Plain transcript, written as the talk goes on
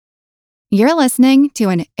You're listening to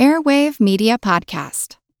an Airwave Media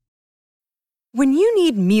Podcast. When you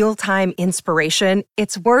need mealtime inspiration,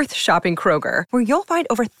 it's worth shopping Kroger, where you'll find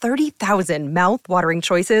over 30,000 mouth-watering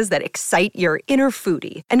choices that excite your inner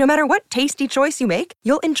foodie. And no matter what tasty choice you make,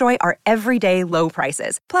 you'll enjoy our everyday low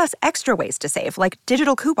prices, plus extra ways to save, like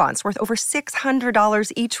digital coupons worth over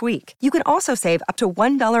 $600 each week. You can also save up to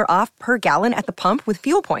 $1 off per gallon at the pump with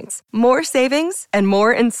fuel points. More savings and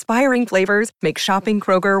more inspiring flavors make shopping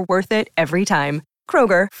Kroger worth it every time.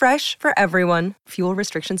 Kroger, fresh for everyone. Fuel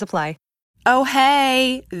restrictions apply. Oh,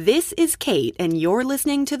 hey, this is Kate, and you're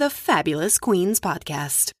listening to the Fabulous Queens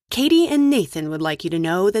podcast. Katie and Nathan would like you to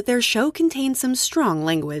know that their show contains some strong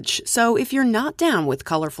language, so if you're not down with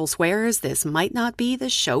colorful swears, this might not be the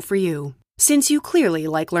show for you. Since you clearly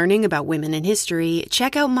like learning about women in history,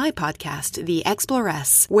 check out my podcast, The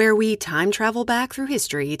Exploress, where we time travel back through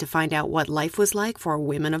history to find out what life was like for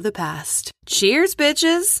women of the past. Cheers,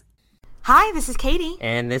 bitches! Hi, this is Katie.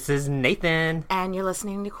 And this is Nathan. And you're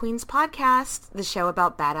listening to Queen's Podcast, the show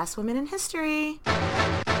about badass women in history.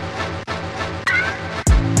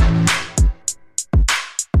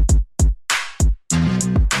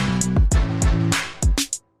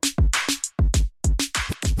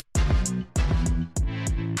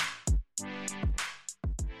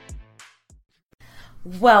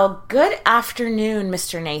 Well, good afternoon,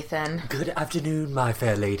 Mr. Nathan. Good afternoon, my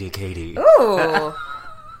fair lady Katie. Ooh.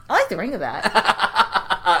 I like the ring of that.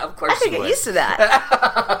 Of course I could get used to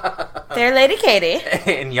that. Fair Lady Katie.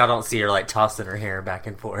 And y'all don't see her like tossing her hair back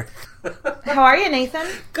and forth. How are you, Nathan?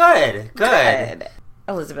 Good.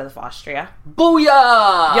 Elizabeth of Austria.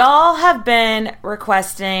 Booyah! Y'all have been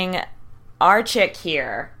requesting our chick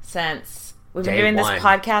here since we've been doing this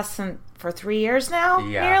podcast for 3 years now,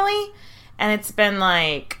 nearly. And it's been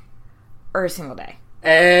like every single day.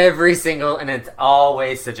 And it's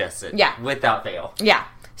always suggested. Yeah. Without fail. Yeah.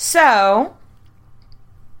 So,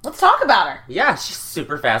 let's talk about her. Yeah, she's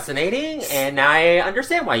super fascinating, and now I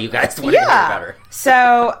understand why you guys want to hear about her.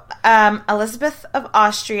 So, Elizabeth of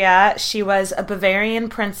Austria, she was a Bavarian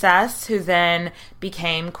princess who then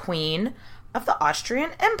became queen of the Austrian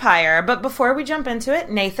Empire. But before we jump into it,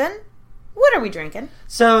 Nathan, what are we drinking?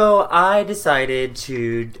 So I decided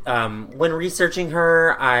to, when researching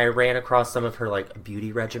her, I ran across some of her like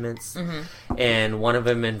beauty regimens, and one of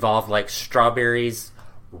them involved like strawberries,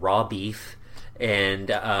 raw beef, and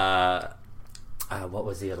what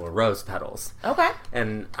was the other one? Rose petals. Okay.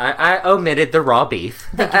 And I omitted the raw beef.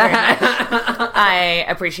 Thank you very much. I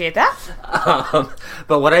appreciate that.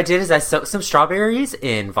 But what I did is I soaked some strawberries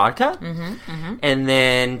in vodka, and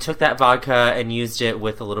then took that vodka and used it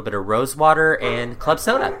with a little bit of rose water and club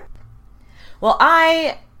soda. Well,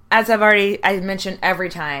 as I mentioned every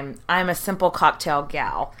time, I'm a simple cocktail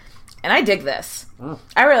gal. And I dig this.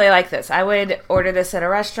 I really like this. I would order this at a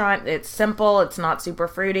restaurant. It's simple. It's not super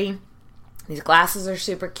fruity. These glasses are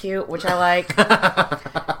super cute, which I like.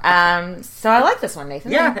 So I like this one,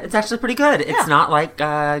 Nathan. Yeah, it's actually pretty good. It's not like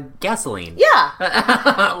gasoline.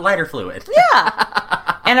 Yeah. Lighter fluid.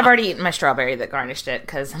 Yeah. And I've already eaten my strawberry that garnished it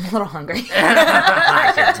because I'm a little hungry.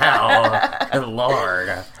 I can tell. Good Lord.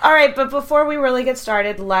 All right, but before we really get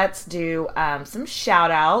started, let's do some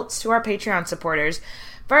shout-outs to our Patreon supporters.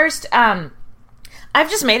 First, I've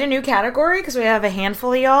just made a new category because we have a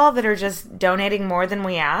handful of y'all that are just donating more than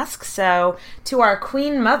we ask. So, to our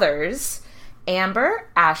Queen Mothers, Amber,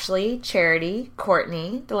 Ashley, Charity,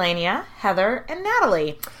 Courtney, Delania, Heather, and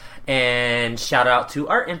Natalie. And shout out to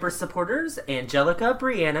our Empress supporters, Angelica,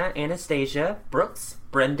 Brianna, Anastasia, Brooks,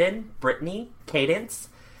 Brendan, Brittany, Cadence,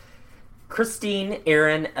 Christine,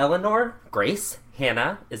 Aaron, Eleanor, Grace,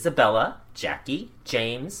 Hannah, Isabella, Jackie,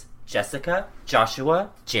 James, Jessica,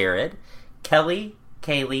 Joshua, Jared, Kelly,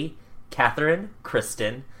 Kaylee, Catherine,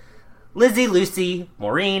 Kristen, Lizzie, Lucy,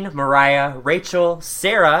 Maureen, Mariah, Rachel,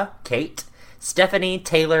 Sarah, Kate, Stephanie,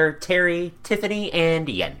 Taylor, Terry, Tiffany, and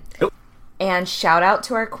Yen. And shout out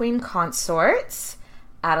to our Queen Consorts,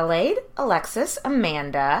 Adelaide, Alexis,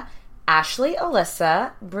 Amanda, Ashley,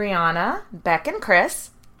 Alyssa, Brianna, Beck and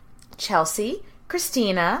Chris, Chelsea,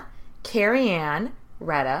 Christina, Carrie Ann,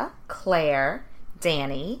 Retta, Claire,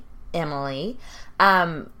 Danny, Emily,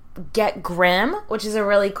 Get Grim, which is a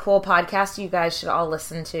really cool podcast you guys should all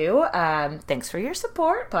listen to. Thanks for your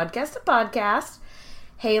support, podcast to podcast.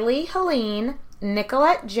 Haley, Helene,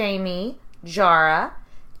 Nicolette, Jamie, Jara,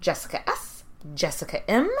 Jessica S., Jessica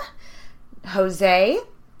M., Jose,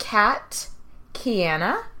 Kat,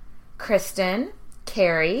 Kiana, Kristen,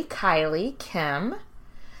 Carrie, Kylie, Kim.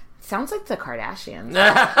 Sounds like the Kardashians.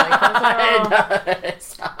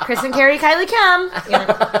 Kristen, Carrie, Kylie, Kim.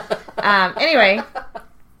 Anyway,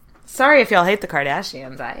 Sorry if y'all hate the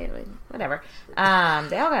Kardashians. Whatever. They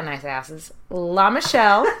all got nice asses. La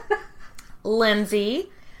Michelle, Lindsay,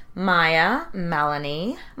 Maya,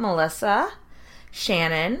 Melanie, Melissa,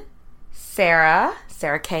 Shannon, Sarah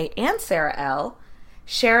K, and Sarah L,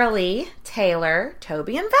 Shirley, Taylor,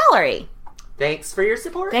 Toby, and Valerie. Thanks for your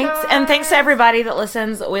support. Thanks to everybody that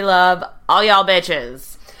listens. We love all y'all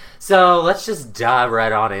bitches. So let's just dive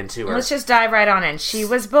right on into her. Let's just dive right on in. She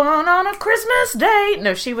was born on a Christmas day.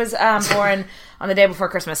 No, she was born on the day before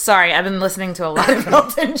Christmas. Sorry, I've been listening to a lot of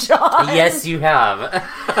Elton John. Yes, you have.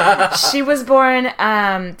 She was born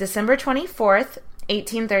December 24th,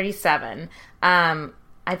 1837.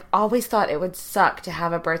 I've always thought it would suck to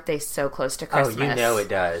have a birthday so close to Christmas. Oh, you know it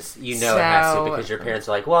does. You know it has to, because your parents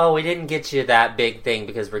are like, well, we didn't get you that big thing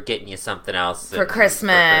because we're getting you something else for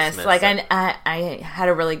Christmas. Like, I had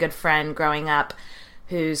a really good friend growing up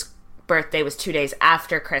whose birthday was 2 days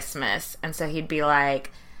after Christmas, and so he'd be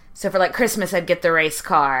like, so for like Christmas I'd get the race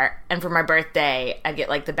car, and for my birthday I'd get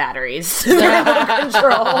like the batteries.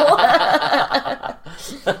 Control.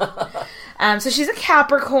 So she's a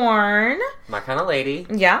Capricorn. My kind of lady.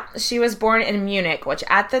 Yeah. She was born in Munich, which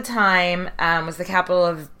at the time was the capital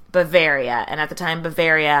of Bavaria. And at the time,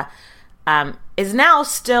 Bavaria is now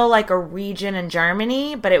still like a region in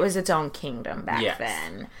Germany, but it was its own kingdom back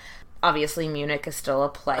then. Obviously, Munich is still a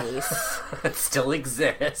place. It still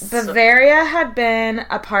exists. Bavaria had been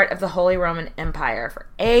a part of the Holy Roman Empire for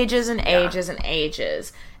ages and ages and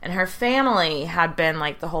ages. And her family had been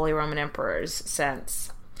like the Holy Roman Emperors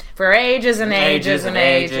since... for ages and ages and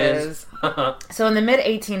ages. So in the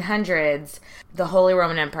mid-1800s, the Holy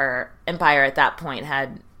Roman Empire at that point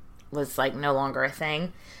was like no longer a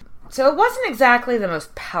thing. So it wasn't exactly the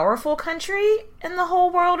most powerful country in the whole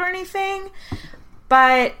world or anything,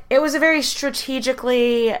 but it was a very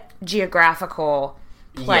strategically geographical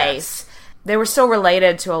place. Yes. They were still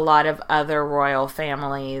related to a lot of other royal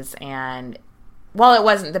families, and while it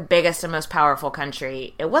wasn't the biggest and most powerful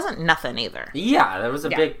country, it wasn't nothing either. Yeah, there was a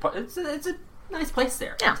big part. It's a nice place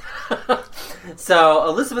there. Yeah. So,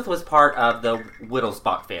 Elizabeth was part of the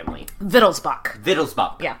Wittelsbach family.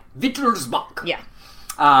 Wittelsbach. Yeah. Wittelsbach. Yeah.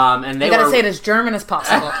 And they gotta say it as German as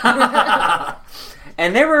possible.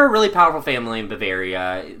 And they were a really powerful family in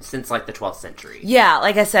Bavaria since, like, the 12th century. Yeah,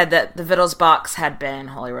 like I said, the Wittelsbachs had been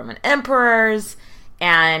Holy Roman Emperors,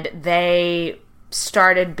 and they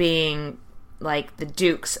started being... like the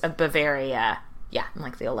Dukes of Bavaria, in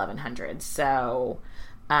like the 1100s. So,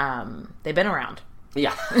 they've been around.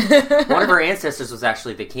 Yeah. One of her ancestors was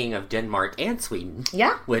actually the king of Denmark and Sweden.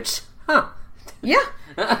 Yeah. Which, Yeah.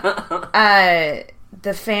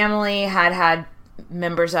 The family had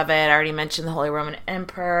members of it. I already mentioned the Holy Roman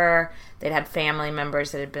Emperor. They'd had family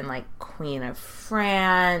members that had been like Queen of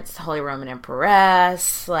France, Holy Roman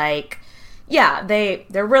Empress, like... yeah,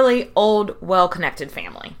 they're really old, well-connected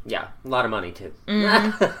family. Yeah, a lot of money, too.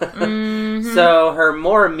 Mm-hmm. Mm-hmm. So, her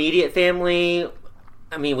more immediate family,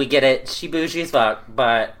 I mean, we get it, she bougie as fuck,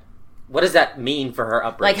 but what does that mean for her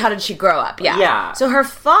upbringing? Like, how did she grow up? Yeah. Yeah. So, her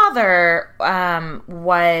father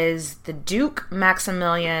was the Duke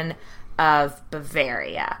Maximilian of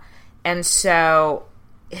Bavaria. And so,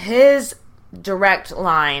 his direct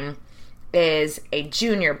line is a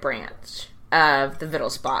junior branch of the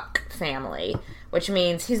Wittelsbach family, which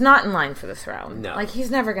means he's not in line for the throne. No. Like,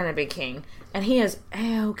 he's never going to be king. And he is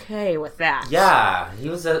A-okay with that. Yeah, he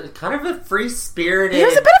was a kind of a free-spirited... He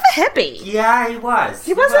was a bit of a hippie. Yeah, he was.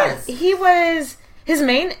 He was... His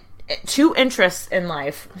main two interests in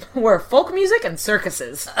life were folk music and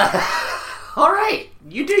circuses. All right.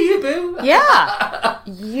 You do you, boo. Yeah.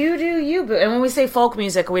 You do you, boo. And when we say folk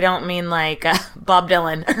music, we don't mean like Bob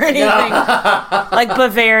Dylan or anything. No. Like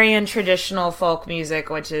Bavarian traditional folk music,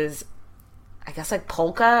 which is, I guess, like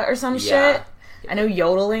polka or some shit. I know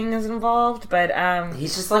yodeling is involved, but...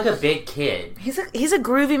 he's just like a big kid. He's a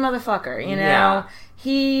groovy motherfucker, you know?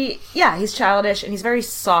 Yeah. He's childish, and he's very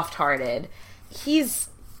soft-hearted. He's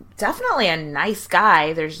definitely a nice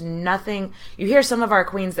guy. There's nothing... You hear some of our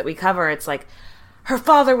queens that we cover, it's like, her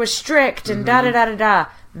father was strict, and da-da-da-da-da.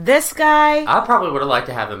 This guy... I probably would have liked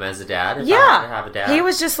to have him as a dad, if I had to have a dad. He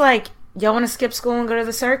was just like, y'all want to skip school and go to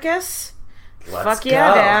the circus? Let's Fuck go.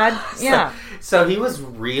 Yeah, Dad. Yeah. So he was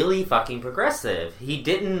really fucking progressive. He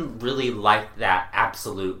didn't really like that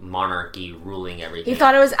absolute monarchy ruling everything. He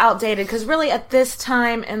thought it was outdated, because really at this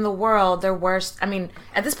time in the world, there were... I mean,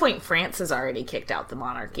 at this point, France has already kicked out the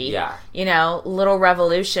monarchy. Yeah. You know, little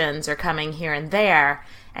revolutions are coming here and there.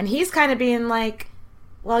 And he's kind of being like,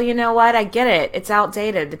 well, you know what? I get it. It's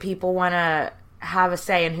outdated. The people want to have a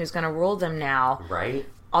say in who's going to rule them now. Right.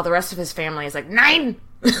 All the rest of his family is like, nein!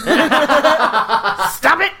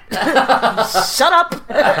 Stop it! Shut up!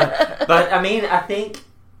 But, I mean, I think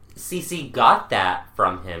Cece got that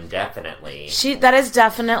from him, definitely. That is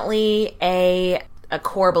definitely a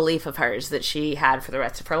core belief of hers that she had for the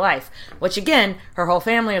rest of her life. Which, again, her whole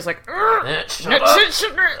family was like,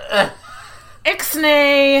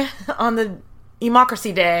 Ixnay on the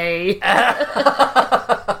Democracy Day.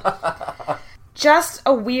 Just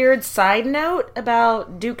a weird side note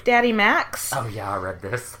about Duke Daddy Max. Oh, yeah, I read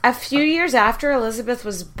this. A few years after Elizabeth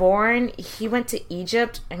was born, he went to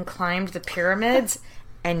Egypt and climbed the pyramids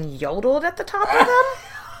and yodeled at the top of them.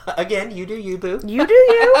 Again, you do you, boo. You do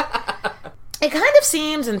you. It kind of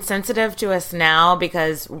seems insensitive to us now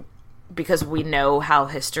because we know how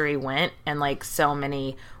history went, and like so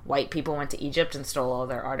many white people went to Egypt and stole all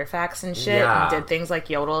their artifacts and shit and did things like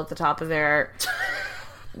yodel at the top of their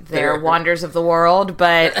wonders of the world.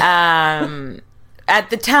 But at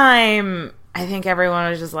the time, I think everyone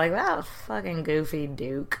was just like, that fucking goofy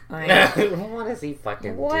Duke. Like, what is he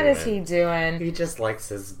fucking doing? What is he doing? He just likes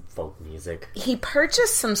his folk music. He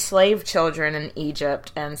purchased some slave children in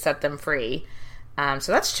Egypt and set them free.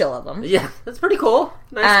 So that's chill of him. Yeah, that's pretty cool.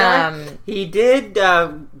 Nice guy. He did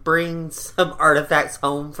bring some artifacts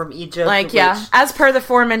home from Egypt. As per the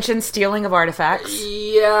aforementioned stealing of artifacts.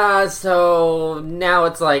 Yeah, so now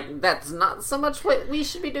it's like, that's not so much what we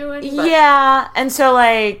should be doing. But... Yeah, and so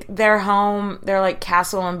like their home, their like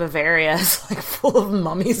castle in Bavaria is like full of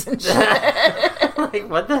mummies and shit. Like,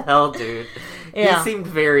 what the hell, dude? Yeah. He seemed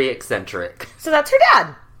very eccentric. So that's her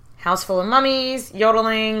dad. House full of mummies,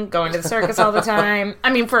 yodeling, going to the circus all the time.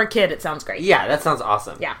 I mean, for a kid, it sounds great. Yeah, that sounds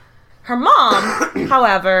awesome. Yeah. Her mom,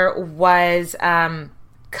 however, was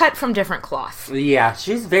cut from different cloth. Yeah,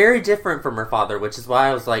 she's very different from her father, which is why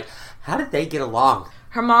I was like, how did they get along?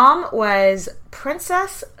 Her mom was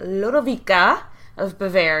Princess Ludovica of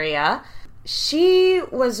Bavaria. She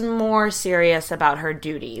was more serious about her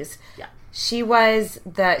duties. Yeah. She was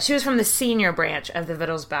from the senior branch of the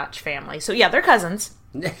Wittelsbach family. So yeah, they're cousins.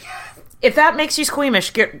 If that makes you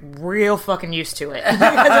squeamish, get real fucking used to it. Because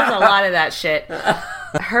there's a lot of that shit.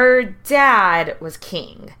 Her dad was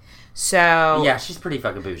king. So... Yeah, she's pretty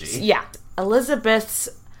fucking bougie. Yeah. Elizabeth's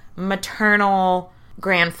maternal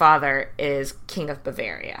grandfather is King of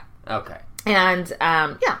Bavaria. Okay. And,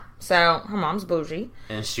 so her mom's bougie.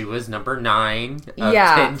 And she was number 9 of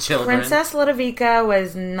 10 children. Princess Ludovica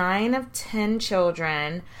was 9 of 10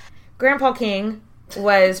 children. Grandpa King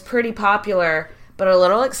was pretty popular, but a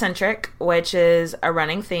little eccentric, which is a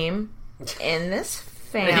running theme in this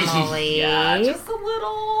family. Yeah, just a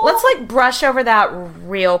little. Let's brush over that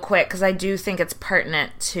real quick, because I do think it's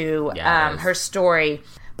pertinent to her story.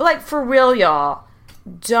 But for real, y'all,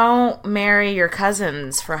 don't marry your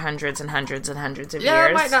cousins for hundreds and hundreds and hundreds of years. Yeah,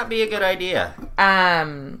 it might not be a good idea. I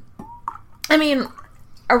mean,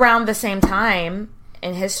 around the same time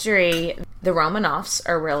in history, the Romanovs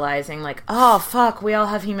are realizing, oh, fuck, we all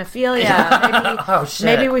have hemophilia.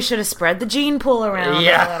 Maybe we should have spread the gene pool around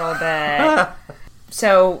a little bit.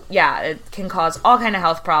 So, yeah, it can cause all kind of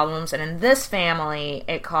health problems. And in this family,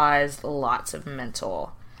 it caused lots of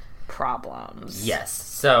mental problems. Yes.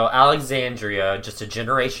 So, Alexandria, just a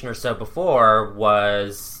generation or so before,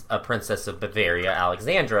 was a princess of Bavaria,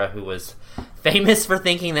 Alexandra, who was famous for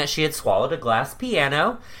thinking that she had swallowed a glass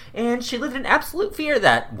piano, and she lived in absolute fear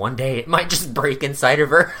that one day it might just break inside of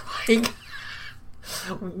her.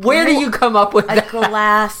 Where do you come up with that? A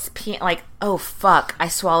glass piano. Oh, fuck, I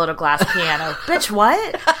swallowed a glass piano. Bitch,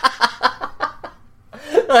 what?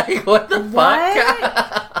 What the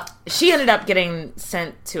fuck? She ended up getting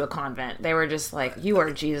sent to a convent. They were just like, you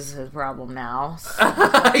are Jesus' problem now.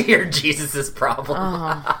 You're Jesus'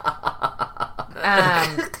 problem.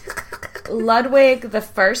 Ludwig the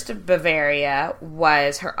First of Bavaria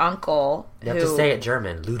was her uncle. You have to say it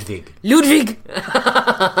German. Ludwig.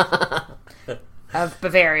 Of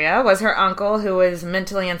Bavaria was her uncle, who was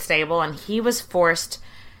mentally unstable, and he was forced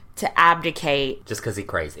to abdicate. Just because he's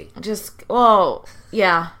crazy.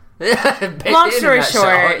 Yeah. Long story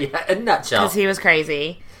short. Yeah, in a nutshell. Because he was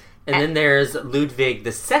crazy. And then there's Ludwig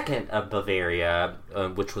II of Bavaria,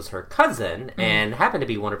 which was her cousin, and happened to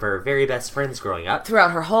be one of her very best friends growing up.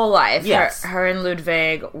 Throughout her whole life. Yes. Her and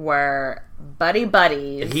Ludwig were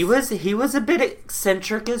buddies. He was a bit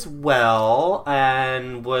eccentric as well,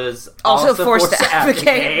 and was also forced to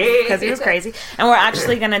abdicate because he was crazy. And we're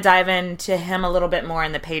actually going to dive into him a little bit more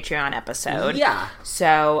in the Patreon episode. Yeah.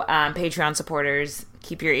 So, Patreon supporters,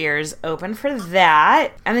 keep your ears open for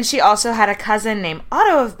that. And then she also had a cousin named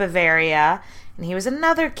Otto of Bavaria, and he was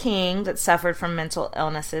another king that suffered from mental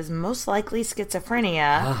illnesses, most likely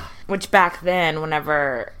schizophrenia, which back then,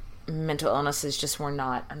 whenever mental illnesses just were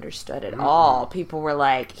not understood at all. People were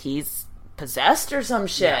like, he's possessed or some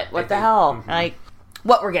shit. Yeah, what the hell? Like,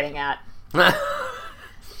 what we're getting at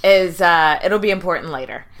is it'll be important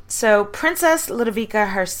later. So Princess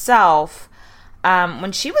Ludovica herself,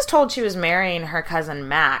 when she was told she was marrying her cousin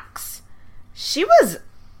Max, she was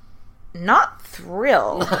not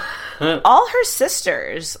thrilled. All her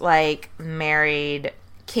sisters, like, married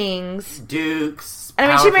kings. Dukes.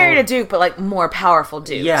 And I mean, she married a duke, but, like, more powerful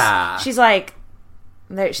dukes. Yeah. She's like,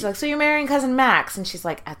 so you're marrying cousin Max? And she's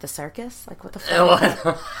like, at the circus? Like, what the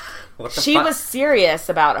fuck? What the She fuck? was serious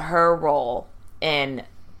about her role in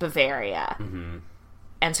Bavaria. Mm-hmm.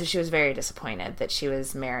 And so she was very disappointed that she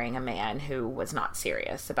was marrying a man who was not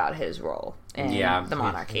serious about his role in the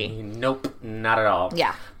monarchy. Nope, not at all.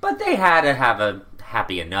 Yeah. But they had to have a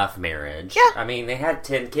happy enough marriage. Yeah. I mean, they had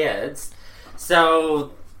 10 kids.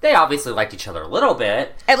 So they obviously liked each other a little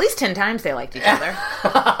bit. At least 10 times they liked each other.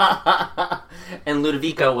 And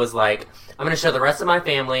Ludovico was like, I'm going to show the rest of my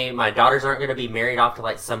family. My daughters aren't going to be married off to,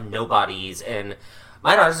 like, some nobodies. And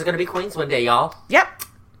my daughters are going to be queens one day, y'all. Yep.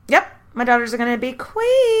 My daughters are going to be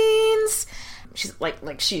queens. She's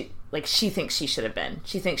she thinks she should have been.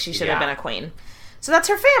 She thinks she should have been a queen. So that's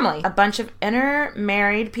her family. A bunch of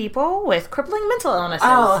intermarried people with crippling mental illnesses.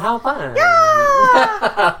 Oh, how fun.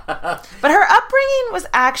 Yeah! But her upbringing was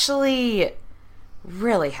actually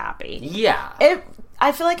really happy. Yeah.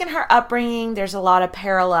 I feel like in her upbringing, there's a lot of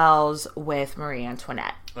parallels with Marie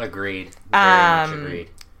Antoinette. Agreed. Very much agreed.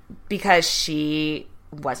 Because she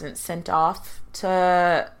wasn't sent off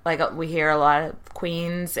to, like, we hear a lot of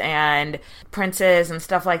queens and princes and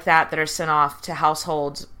stuff like that are sent off to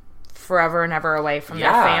households forever and ever away from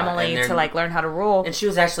their family to, like, learn how to rule. And she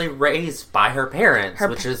was actually raised by her parents,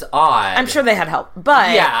 which is odd. I'm sure they had help.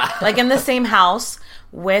 But, like, in the same house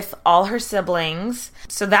with all her siblings.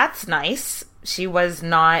 So that's nice. She was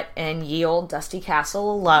not in ye old dusty castle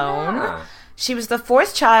alone. Yeah. She was the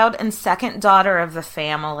fourth child and second daughter of the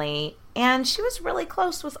family. And she was really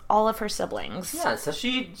close with all of her siblings. Yeah, so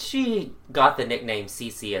she got the nickname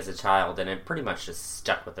Cece as a child, and it pretty much just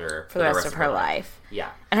stuck with her for the rest of her life. Yeah.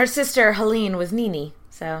 And her sister, Helene, was Nini.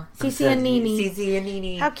 So, Cece and Nini. Cece and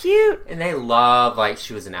Nini. How cute. And they love, like,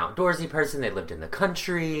 she was an outdoorsy person. They lived in the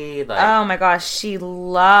country. Like, oh my gosh, she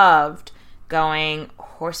loved going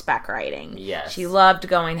horseback riding. Yes. She loved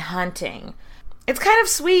going hunting. It's kind of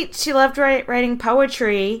sweet. She loved writing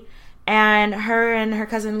poetry. And her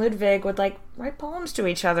cousin Ludwig would, like, write poems to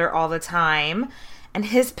each other all the time. And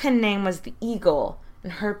his pen name was the Eagle,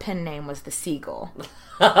 and her pen name was the Seagull.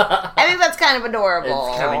 I think that's kind of adorable.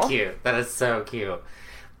 It's kind of cute. That is so cute.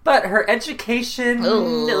 But her education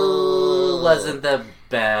wasn't the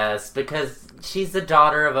best, because she's the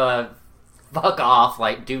daughter of a fuck off,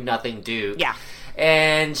 like, do-nothing dude. Yeah.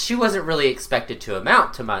 And she wasn't really expected to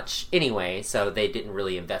amount to much anyway, so they didn't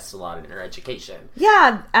really invest a lot in her education.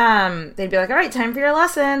 Yeah, they'd be like, all right, time for your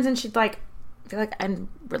lessons. And she'd, like, be like, I'd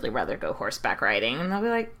really rather go horseback riding. And they'll be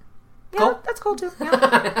like, yeah, cool. That's cool, too.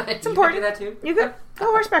 Yeah, it's important. You could do that, too? You could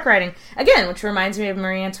go horseback riding. Again, which reminds me of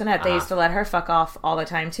Marie Antoinette. They used to let her fuck off all the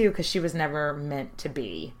time, too, because she was never meant to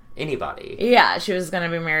be anybody. Yeah, she was going to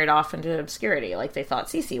be married off into obscurity, like they thought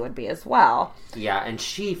Cece would be as well. Yeah, and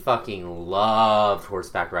she fucking loved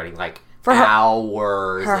horseback riding, like, for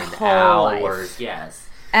hours her and whole hours. Life. Yes.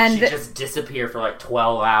 And she'd just disappear for like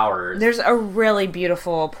 12 hours. There's a really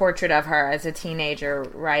beautiful portrait of her as a teenager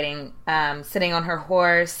riding, sitting on her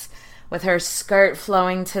horse with her skirt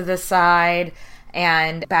flowing to the side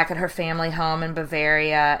and back at her family home in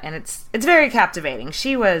Bavaria. And it's very captivating.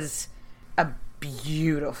 She was a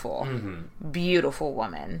beautiful, beautiful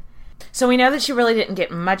woman. So we know that she really didn't get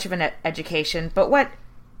much of an education, but what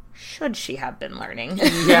should she have been learning?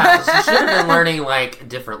 Yeah, she should have been learning, like,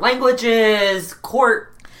 different languages, court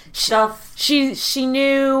stuff. She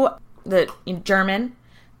knew the German,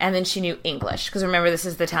 and then she knew English. Because remember, this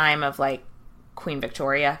is the time of, like, Queen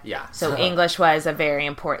Victoria. Yeah. So English was a very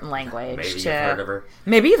important language. Maybe you've heard of her.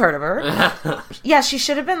 Maybe you've heard of her. Yeah, she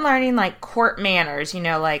should have been learning, like, court manners. You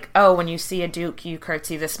know, like, oh, when you see a duke, you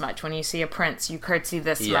curtsy this much. When you see a prince, you curtsy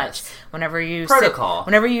this much. Whenever you protocol.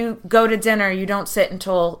 Whenever you go to dinner, you don't sit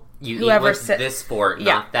until you whoever eat with this fork,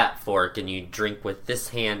 not that fork, and you drink with this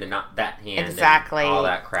hand and not that hand. Exactly. And all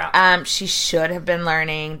that crap. She should have been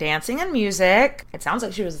learning dancing and music. It sounds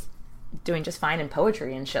like she was doing just fine in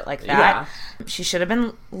poetry and shit like that. Yeah. She should have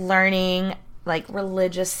been learning, like,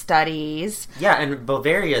 religious studies. Yeah, and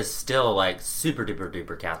Bavaria is still, like, super duper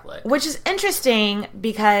duper Catholic. Which is interesting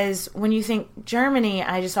because when you think Germany,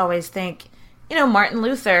 I just always think, you know, Martin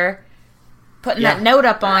Luther putting that note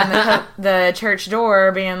up on the church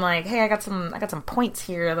door being like, hey, I got some points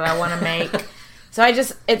here that I want to make. So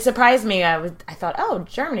it surprised me. I thought, oh,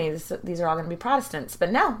 Germany, these are all going to be Protestants.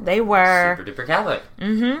 But no, they were... super duper Catholic.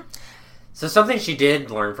 Mm-hmm. So something she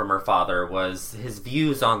did learn from her father was his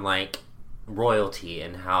views on, like, royalty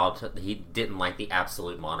and how he didn't like the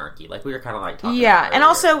absolute monarchy. Like, we were kind of, like, talking about and earlier.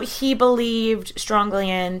 also he believed strongly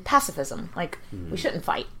in pacifism. Like, we shouldn't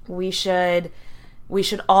fight. We should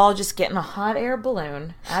all just get in a hot air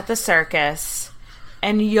balloon at the circus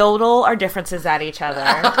and yodel our differences at each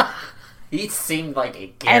other. He seemed like a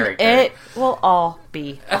character. And it will all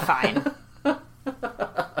be fine.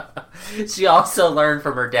 She also learned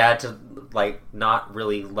from her dad to, like, not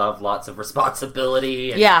really love lots of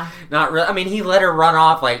responsibility. And not really. I mean, he let her run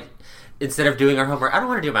off, like, instead of doing her homework. I don't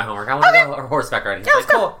want to do my homework. I want to go horseback riding. He's like,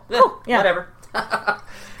 cool. Yeah, whatever.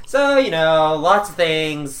 So, lots of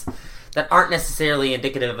things that aren't necessarily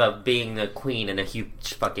indicative of being a queen in a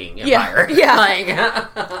huge fucking empire. Yeah.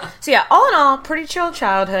 So all in all, pretty chill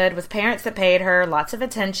childhood with parents that paid her lots of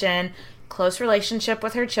attention, close relationship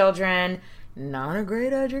with her children, not a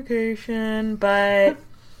great education, but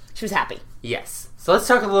she was happy. Yes. So let's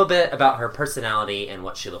talk a little bit about her personality and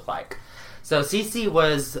what she looked like. So Sisi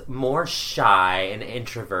was more shy and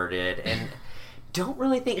introverted and don't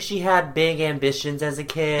really think she had big ambitions as a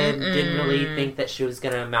kid. Didn't really think that she was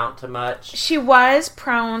going to amount to much. She was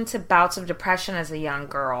prone to bouts of depression as a young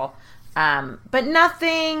girl, but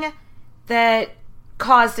nothing that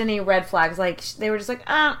caused any red flags. Like, they were just like,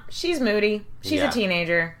 she's moody. She's a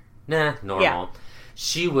teenager. Nah, normal. Yeah.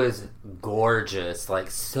 She was gorgeous,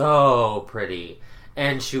 like, so pretty.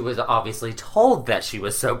 And she was obviously told that she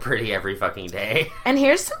was so pretty every fucking day. And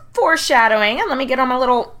here's some foreshadowing, and let me get on my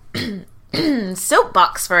little...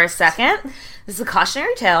 soapbox for a second. This is a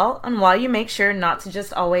cautionary tale on why you make sure not to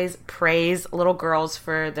just always praise little girls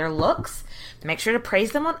for their looks. Make sure to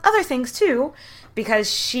praise them on other things too, because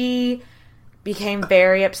she became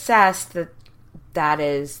very obsessed that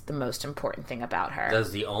is the most important thing about her.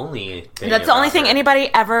 That's the only thing. That's the only thing anybody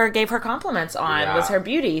ever gave her compliments on was her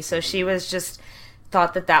beauty. So she was just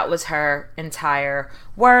thought that was her entire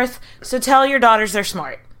worth. So tell your daughters they're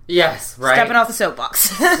smart. Yes, right. Stepping off the soapbox.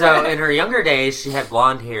 So in her younger days, she had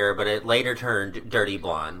blonde hair, but it later turned dirty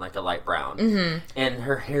blonde, like a light brown. Mm-hmm. And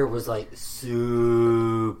her hair was like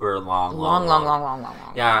super long.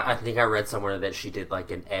 Yeah, I think I read somewhere that she did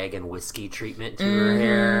like an egg and whiskey treatment to her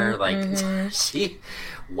hair. Like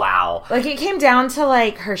wow. Like it came down to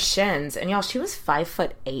like her shins, and y'all, she was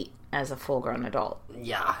 5'8" as a full-grown adult.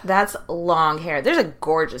 Yeah. That's long hair. There's a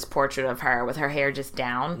gorgeous portrait of her with her hair just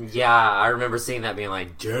down. Yeah, I remember seeing that being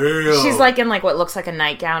like, damn. She's like in like what looks like a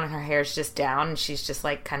nightgown and her hair's just down and she's just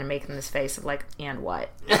like kind of making this face of like, and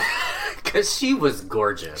what? Because she was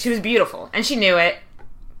gorgeous. She was beautiful. And she knew it,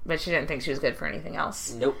 but she didn't think she was good for anything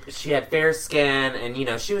else. Nope. She had fair skin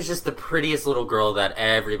and, she was just the prettiest little girl that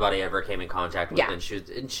everybody ever came in contact with. Yeah.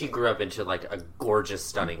 And she grew up into like a gorgeous,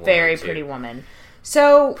 stunning woman. Very pretty woman.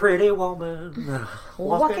 So, pretty woman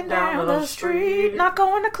walking down the street, not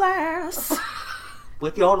going to class,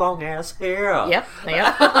 with your long ass hair. Yep.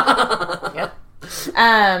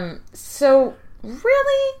 So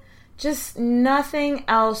really, just nothing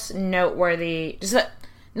else noteworthy. Just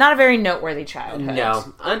not a very noteworthy childhood.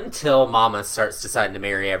 No, until Mama starts deciding to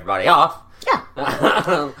marry everybody off.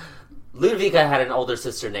 Yeah. Ludwika had an older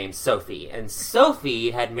sister named Sophie, and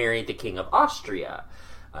Sophie had married the King of Austria.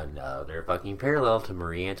 Another fucking parallel to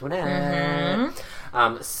Marie Antoinette.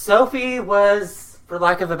 Mm-hmm. Sophie was, for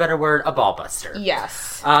lack of a better word, a ballbuster.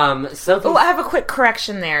 Yes. Sophie. Oh, I have a quick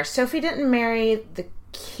correction there. Sophie didn't marry the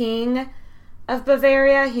king of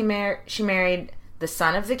Bavaria. She married the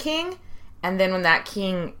son of the king, and then when that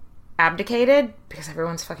king abdicated, because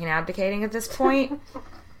everyone's fucking abdicating at this point,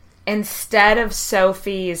 instead of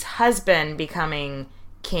Sophie's husband becoming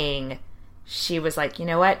king, she was like, you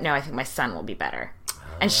know what? No, I think my son will be better.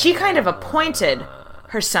 And she kind of appointed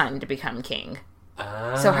her son to become king.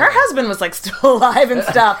 So her husband was like still alive and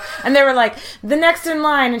stuff. And they were like, the next in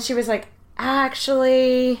line. And she was like,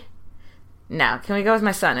 actually, no, can we go with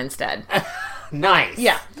my son instead? Nice.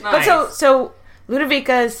 Yeah. Nice. But so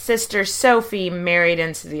Ludwika's sister Sophie married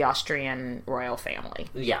into the Austrian royal family.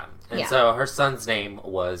 Yeah. And so her son's name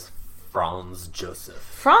was Franz Joseph.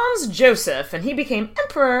 Franz Joseph. And he became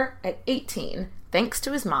emperor at 18, thanks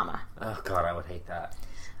to his mama. Oh, God, I would hate that.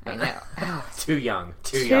 I know. Too young.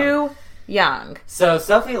 Too young. So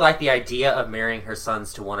Sophie liked the idea of marrying her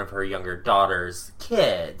sons to one of her younger daughter's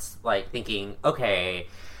kids. Like, thinking, okay,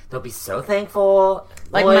 they'll be so thankful,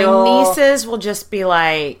 like, loyal. my nieces will just be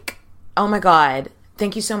like, oh my God,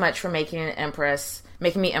 thank you so much for making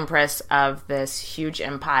me empress of this huge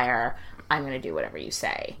empire. I'm going to do whatever you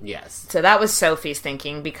say. Yes. So that was Sophie's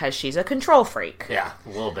thinking because she's a control freak. Yeah, a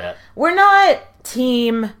little bit. We're not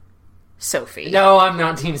Team Sophie. No, I'm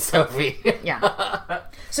not Team Sophie. Yeah.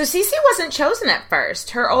 So Sisi wasn't chosen at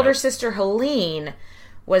first. Her older sister Helene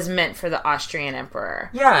was meant for the Austrian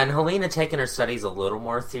emperor. Yeah, and Helene had taken her studies a little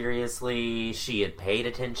more seriously. She had paid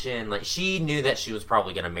attention. Like, she knew that she was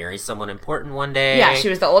probably going to marry someone important one day. Yeah, she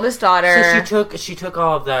was the oldest daughter. So she took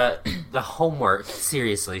all of the homework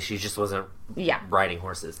seriously. She just wasn't riding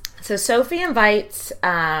horses. So Sophie invites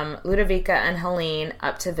Ludovica and Helene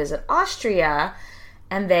up to visit Austria,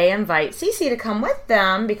 and they invite Sisi to come with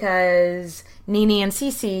them because Nini and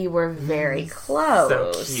Sisi were very close.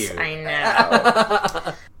 So cute. I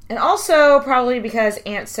know. And also probably because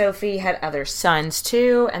Aunt Sophie had other sons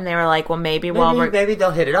too, and they were like, well, maybe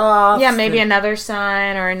they'll hit it off. Yeah, maybe another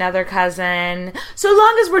son or another cousin. So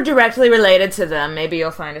long as we're directly related to them, maybe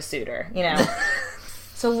you'll find a suitor, you know.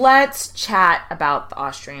 So let's chat about the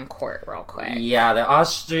Austrian court real quick. Yeah,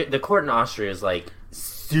 the court in Austria is like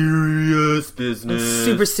serious business.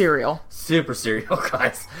 Super serial. Super serial,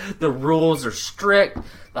 guys. The rules are strict.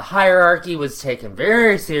 The hierarchy was taken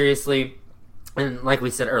very seriously. And like we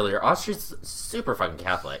said earlier, Austria's super fucking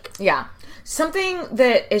Catholic. Yeah. Something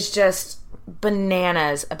that is just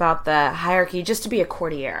bananas about the hierarchy, just to be a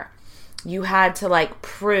courtier, you had to, like,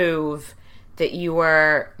 prove that you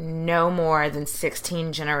were no more than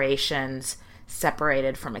 16 generations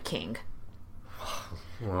separated from a king.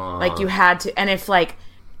 Like, you had to, and if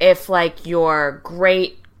your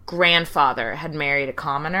great-grandfather had married a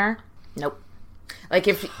commoner, nope. Like,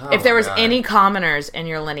 if there was any commoners in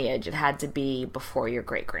your lineage, it had to be before your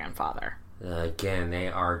great-grandfather. Again, they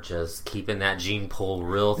are just keeping that gene pool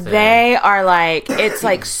real thin. They are, like, it's,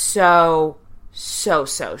 like, so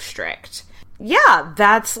strict. Yeah,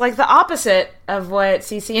 that's, like, the opposite of what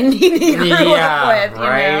Sisi and Nini grew up with,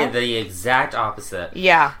 right? know? The exact opposite.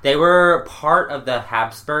 Yeah. They were part of the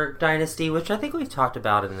Habsburg dynasty, which I think we've talked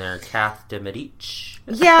about in their Cath de Medici.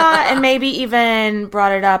 Yeah, and maybe even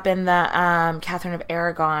brought it up in the Catherine of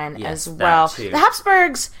Aragon as well. That too. The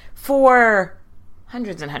Habsburgs, for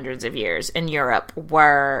hundreds and hundreds of years in Europe,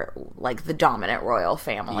 were like the dominant royal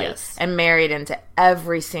family. Yes. And married into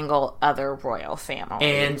every single other royal family.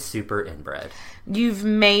 And super inbred. You've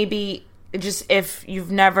maybe, just if you've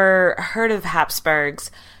never heard of Habsburgs,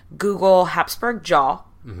 Google Habsburg jaw.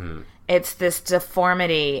 Mm-hmm. It's this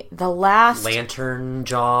deformity. The last lantern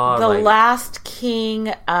jaw. The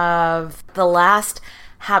last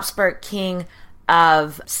Habsburg king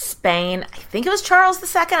of Spain, I think it was Charles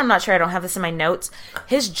II. I'm not sure. I don't have this in my notes.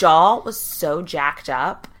 His jaw was so jacked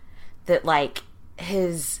up that, like,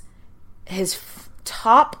 his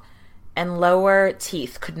top and lower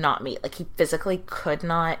teeth could not meet. Like, he physically could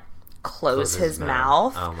not close his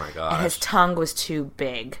mouth. Oh my gosh. And his tongue was too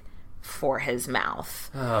big for his mouth.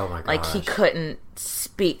 Oh my gosh. Like, he couldn't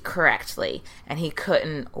speak correctly, and he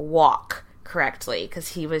couldn't walk correctly,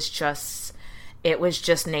 because it was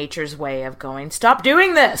just nature's way of going, stop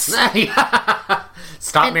doing this!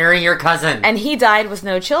 Stop marrying your cousin! And he died with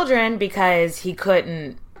no children because he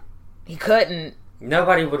couldn't.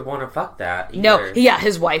 Nobody would want to fuck that either. No, yeah,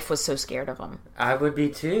 his wife was so scared of him. I would be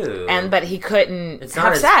too. But he couldn't it's have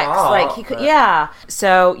not his sex. Fault, like, he could, yeah.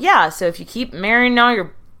 So if you keep marrying all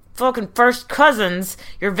your fucking first cousins,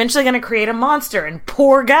 you're eventually going to create a monster, and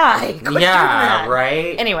poor guy. Quit doing that.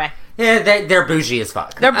 Right? Anyway. Yeah, they're bougie as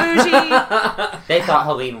fuck. They're bougie. They thought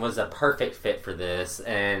Helene was a perfect fit for this,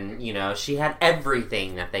 and, you know, she had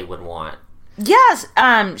everything that they would want. Yes,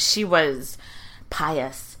 she was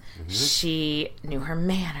pious. Mm-hmm. She knew her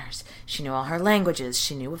manners. She knew all her languages.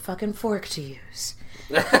 She knew what fucking fork to use.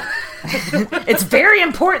 It's very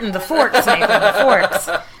important, the forks, Nathan, the forks.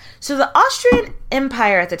 So the Austrian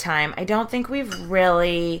Empire at the time, I don't think we've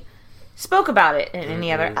really spoke about it in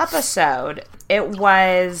any other episode. It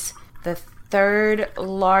was the third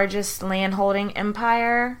largest landholding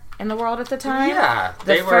empire in the world at the time. Yeah, the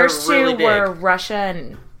they first were really two big. were Russia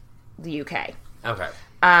and the UK. Okay.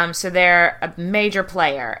 So they're a major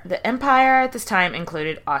player. The empire at this time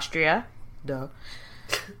included Austria,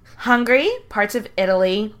 Hungary, parts of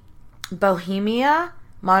Italy, Bohemia,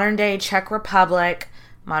 modern-day Czech Republic,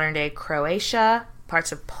 modern-day Croatia,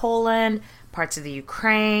 parts of Poland, parts of the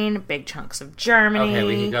Ukraine, big chunks of Germany. Okay,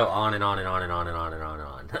 we can go on and on and on and on and on and on and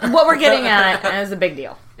on. What we're getting at is a big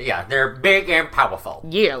deal. Yeah, they're big and powerful.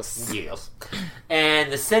 Yes.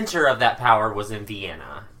 And the center of that power was in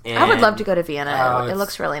Vienna. And I would love to go to Vienna. It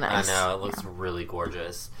looks really nice. I know, it looks really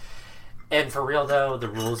gorgeous. And for real, though, the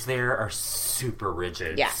rules there are super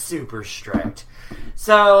rigid. Yeah. Super strict.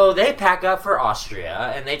 So they pack up for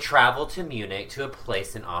Austria, and they travel to Munich to a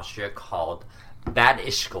place in Austria called Bad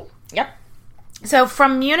Ischgl. Yep. So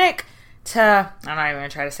from Munich to, I'm not even going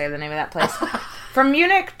to try to say the name of that place, from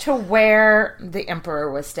Munich to where the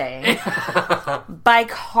emperor was staying. By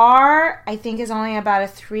car, I think is only about a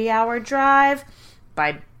 3-hour drive.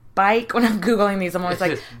 By bike, when I'm Googling these, I'm always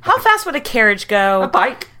like, how fast would a carriage go? A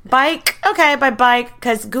bike. Bike, okay, by bike,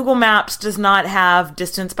 because Google Maps does not have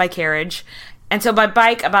distance by carriage. And so by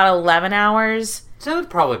bike, about 11 hours. So it would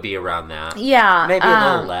probably be around that. Yeah. Maybe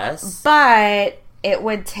a little less. But it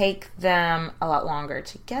would take them a lot longer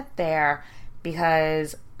to get there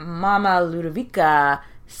because Mama Ludovica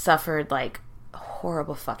suffered, like,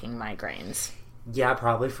 horrible fucking migraines. Yeah,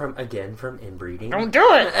 probably from inbreeding. Don't do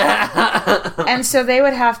it! And so they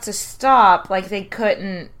would have to stop. Like, they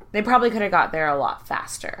probably could have got there a lot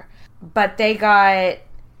faster. But they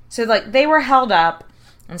were held up.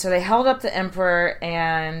 And so they held up the emperor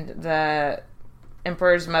and the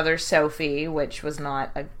emperor's mother, Sophie, which was not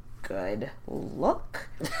a good look.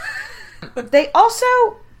 They also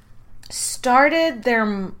started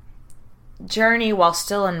their journey while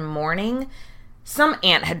still in mourning. Some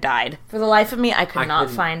aunt had died. For the life of me, I couldn't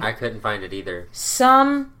find it either.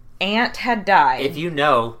 Some aunt had died. If you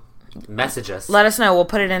know, message us. Let us know. We'll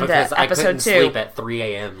put it into because episode 2. I couldn't sleep at 3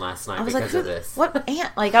 a.m. last night because of this. What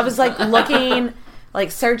aunt? Like, I was like looking,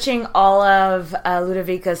 like searching all of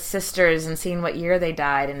Ludovica's sisters and seeing what year they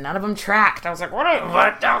died, and none of them tracked. I was like,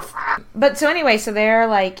 what the fuck? But so anyway, so they're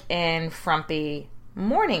like in frumpy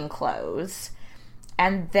mourning clothes,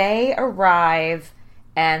 and they arrive,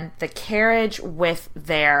 and the carriage with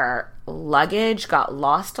their luggage got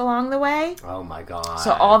lost along the way. Oh my god.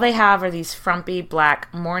 So all they have are these frumpy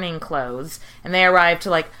black mourning clothes, and they arrive to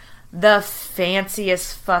like the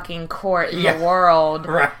fanciest fucking court in the world.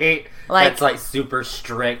 Right. Like, that's like super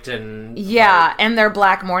strict and... Yeah, like, and their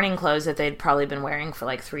black mourning clothes that they'd probably been wearing for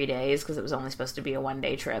like 3 days because it was only supposed to be a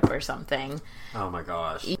 1-day trip or something. Oh my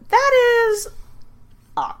gosh. That is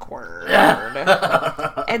awkward.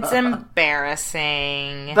 It's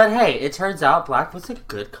embarrassing. But hey, it turns out black was a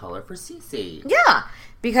good color for Sisi. Yeah,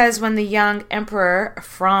 because when the young emperor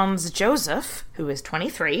Franz Joseph, who is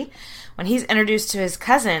 23, when he's introduced to his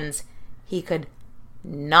cousins, he could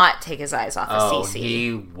not take his eyes off of Sisi.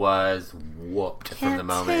 He was whooped from the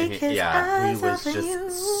moment. He was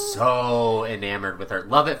just so enamored with her.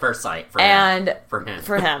 Love at first sight for him.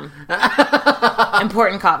 For him.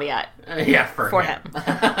 Important caveat. Yeah, for him.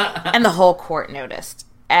 And the whole court noticed.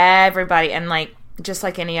 Everybody, and like, just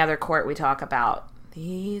like any other court we talk about,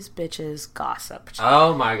 these bitches gossiped.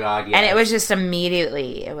 Oh my god, yes. And it was just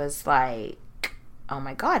immediately, it was like, oh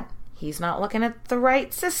my god, he's not looking at the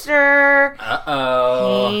right sister.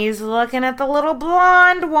 Uh-oh. He's looking at the little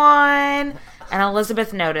blonde one. And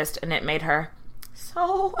Elizabeth noticed, and it made her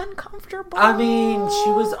so uncomfortable. I mean, she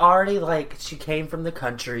was already like, she came from the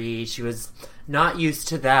country. She was not used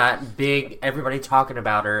to that big, everybody talking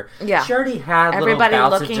about her. Yeah. She already had everybody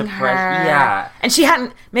little bouts looking of depression. her. Yeah. And she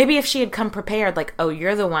hadn't, maybe if she had come prepared, like, oh,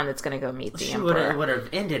 you're the one that's going to go meet the emperor. She would have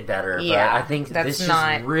ended better. Yeah. But I think that's this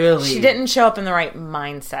not, just really... She didn't show up in the right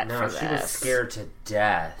mindset for this. No, she was scared to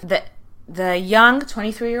death. The young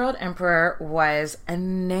 23-year-old emperor was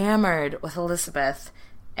enamored with Elizabeth,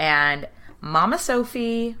 and Mama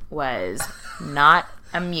Sophie was not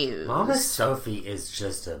amused. Mama Sophie is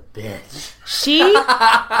just a bitch. She's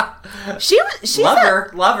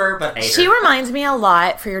love her, but hate she her. reminds me a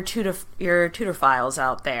lot, for your Tudor files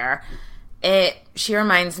out there. She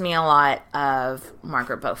reminds me a lot of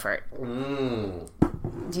Margaret Beaufort.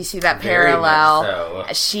 Do you see that parallel? Very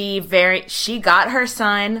much so. She got her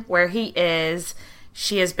son where he is.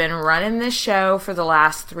 She has been running this show for the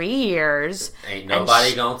last 3 years. Ain't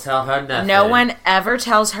nobody gonna tell her nothing. No one ever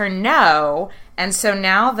tells her no. And so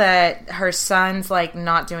now that her son's like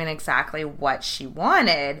not doing exactly what she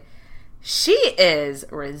wanted, she is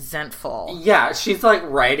resentful. Yeah, she's like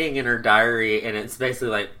writing in her diary, and it's basically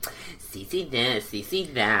like, Sisi this,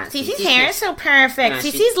 Sisi that. Cece's hair is so perfect.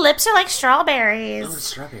 Cece's lips are like strawberries.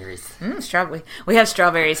 Oh, strawberries. We have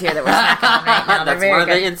strawberries here that we're snacking on right now. They're That's very one of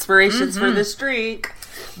good. the inspirations for this streak.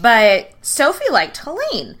 But Sophie liked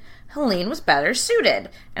Helene. Helene was better suited.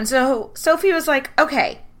 And so Sophie was like,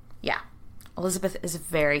 okay, yeah, Elizabeth is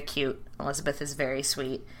very cute. Elizabeth is very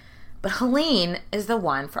sweet. But Helene is the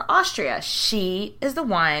one for Austria. She is the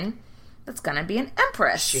one that's gonna be an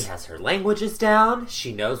empress. She has her languages down.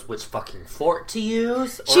 She knows which fucking fort to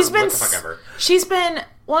use. Or She's been, what the fuck ever.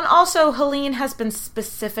 and also Helene has been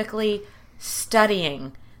specifically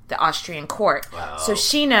studying the Austrian court. Wow. So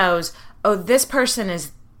she knows, oh, this person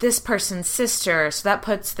is this person's sister, so that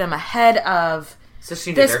puts them ahead of So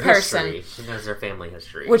she knew this their person, history. She knows their family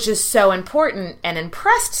history. which is so important and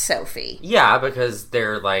impressed Sophie. Yeah, because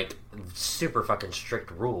they're, like, super fucking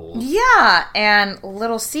strict rules. Yeah, and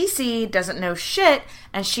little Cece doesn't know shit,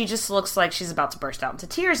 and she just looks like she's about to burst out into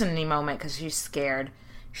tears in any moment because she's scared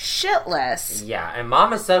shitless. Yeah, and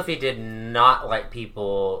Mama Sophie did not like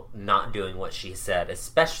people not doing what she said,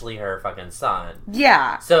 especially her fucking son.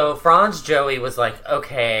 Yeah. So Franz Joey was like,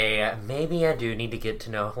 okay, maybe I do need to get to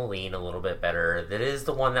know Helene a little bit better. That is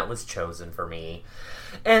the one that was chosen for me.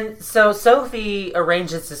 And so Sophie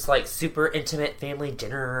arranges this, like, super intimate family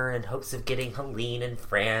dinner in hopes of getting Helene and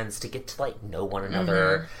Franz to get to, like, know one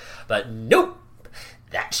another. But nope!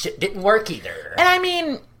 That shit didn't work either. And I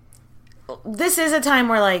mean, this is a time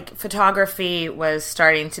where, like, photography was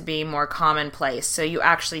starting to be more commonplace. So you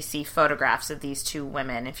actually see photographs of these two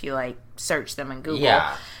women if you, like, search them in Google.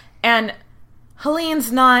 Yeah. And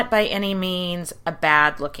Helene's not by any means a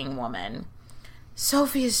bad-looking woman.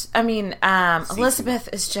 Elizabeth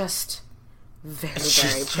is just very,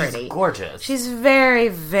 very pretty. She's gorgeous. She's very,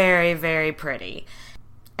 very, very pretty.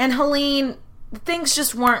 And Helene, things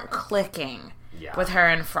just weren't clicking with her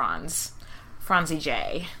and Franzie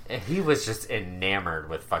J. And he was just enamored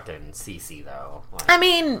with fucking Cece, though. Like, I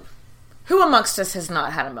mean, who amongst us has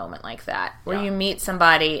not had a moment like that? Where you meet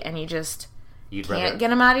somebody and you just can't get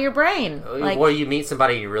them out of your brain. Like, or you meet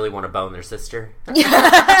somebody and you really want to bone their sister. Who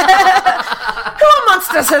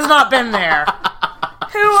amongst us has not been there?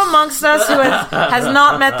 Who amongst us who has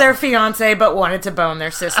not met their fiance but wanted to bone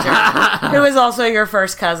their sister? Who is also your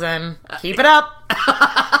first cousin? Keep it up.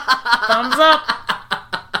 Thumbs up.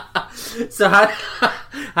 So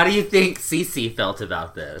how do you think Cece felt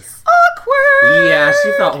about this? Awkward. Yeah,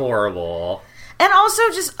 she felt horrible. And also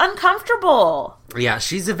just uncomfortable. Yeah,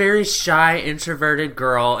 she's a very shy, introverted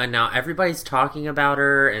girl, and now everybody's talking about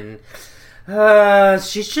her, and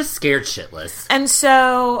she's just scared shitless. And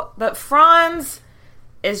so, but Franz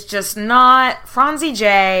is just not, Franzie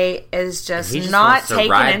J is just not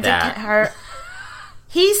taken into her.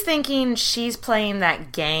 He's thinking she's playing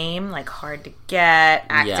that game, like hard to get,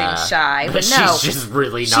 acting shy. But no, she's just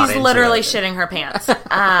really not she's literally shitting her pants.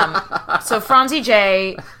 So Franzie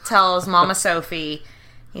J tells Mama Sophie,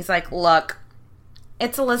 he's like, look,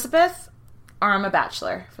 it's Elizabeth or I'm a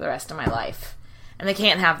bachelor for the rest of my life. And they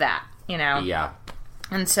can't have that, you know? Yeah.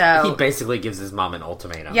 And so he basically gives his mom an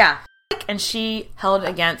ultimatum. Yeah. And she held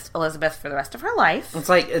against Elizabeth for the rest of her life. It's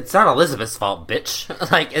like, it's not Elizabeth's fault, bitch.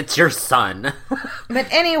 Like, it's your son. But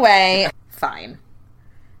anyway, fine.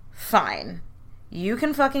 You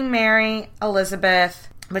can fucking marry Elizabeth.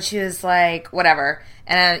 But she was like, whatever.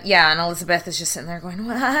 And and Elizabeth is just sitting there going,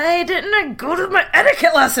 why didn't I go to my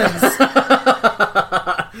etiquette lessons?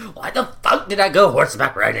 Why the fuck did I go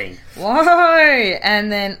horseback riding? Why?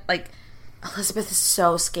 And then, like, Elizabeth is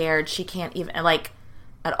so scared. She can't even, like,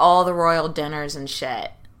 at all the royal dinners and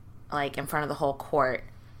shit, like, in front of the whole court,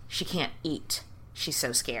 she can't eat. She's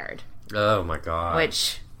so scared. Oh, my God.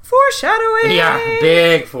 Which, foreshadowing! Yeah,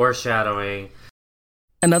 big foreshadowing.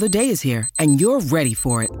 Another day is here, and you're ready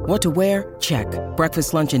for it. What to wear? Check.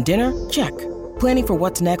 Breakfast, lunch, and dinner? Check. Planning for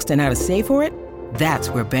what's next and how to save for it?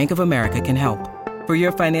 That's where Bank of America can help. For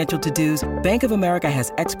your financial to-dos, Bank of America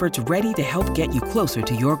has experts ready to help get you closer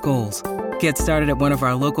to your goals. Get started at one of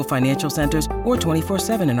our local financial centers or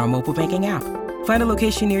 24/7 in our mobile banking app. Find a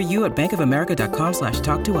location near you at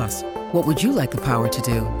bankofamerica.com/talktous. What would you like the power to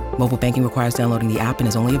do? Mobile banking requires downloading the app and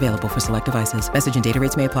is only available for select devices. Message and data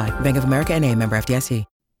rates may apply. Bank of America N.A., member FDIC.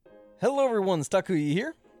 Hello everyone, Stakuyi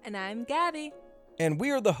here. And I'm Gabby. And we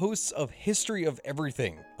are the hosts of History of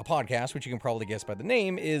Everything, a podcast which you can probably guess by the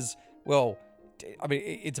name is, well, I mean,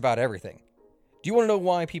 it's about everything. Do you want to know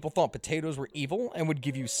why people thought potatoes were evil and would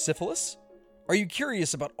give you syphilis? Are you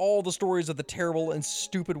curious about all the stories of the terrible and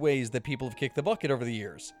stupid ways that people have kicked the bucket over the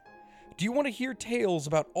years? Do you want to hear tales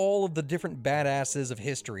about all of the different badasses of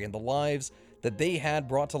history and the lives that they had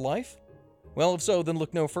brought to life? Well, if so, then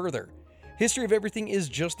look no further. History of Everything is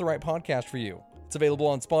just the right podcast for you. It's available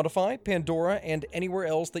on Spotify, Pandora, and anywhere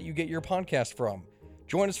else that you get your podcast from.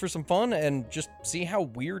 Join us for some fun and just see how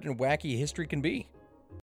weird and wacky history can be.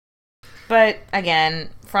 But again,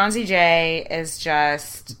 Franzie J is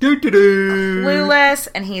just clueless,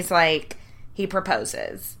 and he's like, he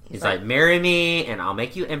proposes. He's like, marry me, and I'll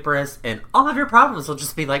make you empress, and all of your problems will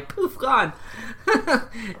just be like, poof, gone.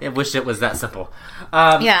 I wish it was that simple.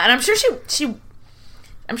 Yeah, and I'm sure she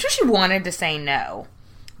wanted to say no,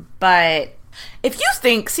 but if you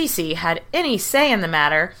think Cece had any say in the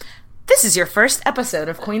matter, this is your first episode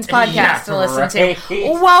of Queen's Podcast Yeah, to listen right.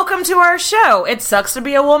 to. Welcome to our show. It sucks to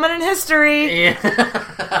be a woman in history.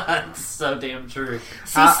 Yeah. It's so damn true.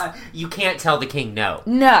 You can't tell the king no.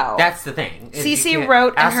 No. That's the thing. is you Cece can't-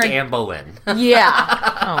 wrote in ask her- Anne Boleyn.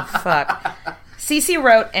 Yeah. Oh, fuck. Cece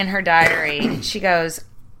wrote in her diary, she goes,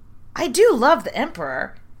 I do love the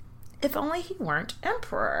emperor, if only he weren't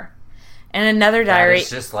emperor. And another diary... That is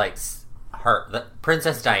just like the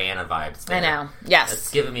Princess Diana vibes there. I know. Yes. It's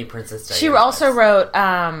giving me Princess Diana She also vibes.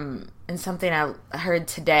 wrote, in something I heard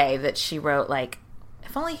today, that she wrote, like,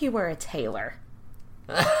 if only he were a tailor.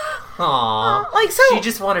 Aww. Like, so... She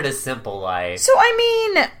just wanted a simple life. So,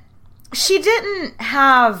 I mean, she didn't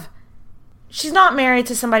have... She's not married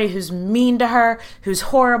to somebody who's mean to her, who's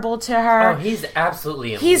horrible to her. Oh, he's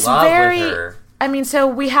absolutely in He's love very... with her. I mean, so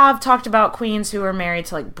we have talked about queens who are married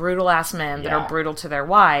to, like, brutal-ass men that Yeah. are brutal to their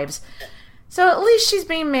wives. So at least she's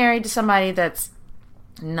being married to somebody that's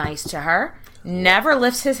nice to her, never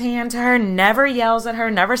lifts his hand to her, never yells at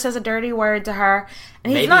her, never says a dirty word to her.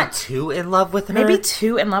 And he's Maybe not too in love with her? maybe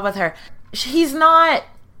too in love with her. He's not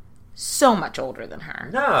so much older than her.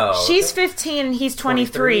 No. She's 15 and he's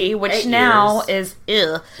 23, 23, which 8 now years.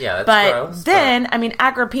 is ugh. Yeah, that's but gross, then, I mean,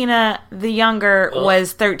 Agrippina the younger Ugh.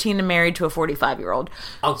 was 13 and married to a 45-year-old.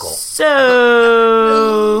 Uncle. So,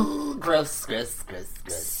 Gross.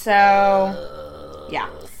 so yeah.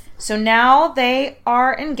 So now they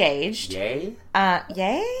are engaged. Yay?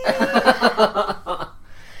 Yay?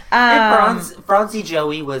 And Bronzy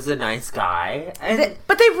Joey was a nice guy. And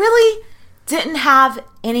But they really didn't have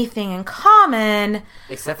anything in common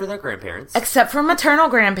except for their grandparents. except for maternal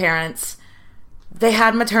grandparents. They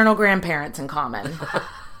had maternal grandparents in common.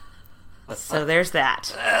 So there's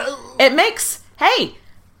that. It makes, hey,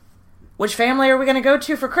 which family are we going to go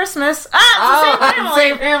to for Christmas? Ah, it's the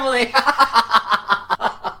same family.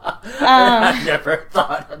 I never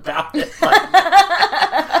thought about it like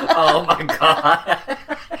that. Oh my god.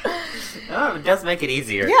 Oh, it does make it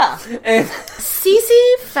easier. Yeah.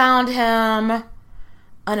 Cece found him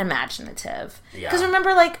unimaginative. Yeah. Because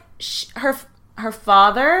remember, like, her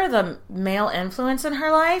father, the male influence in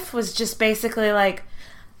her life, was just basically like,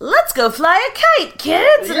 let's go fly a kite,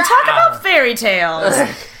 kids, and talk about fairy tales.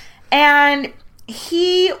 And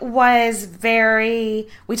he was very...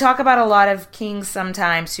 We talk about a lot of kings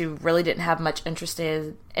sometimes who really didn't have much interest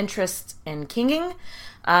in kinging.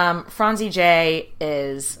 Franzi J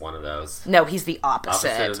is... one of those. No, he's the opposite.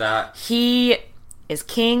 Opposite of that. He is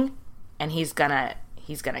king, and he's gonna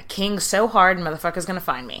king so hard, and motherfucker's gonna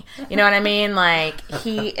find me. You know what I mean? Like,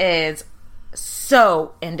 he is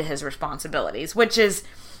so into his responsibilities, which is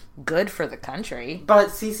good for the country. But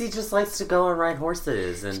Cece just likes to go and ride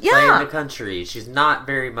horses and play Yeah. in the country. She's not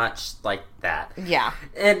very much like that. Yeah.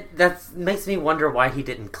 And that makes me wonder why he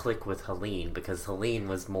didn't click with Helene, because Helene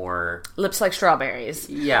was more... Lips like strawberries.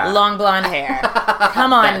 Yeah. Long blonde hair.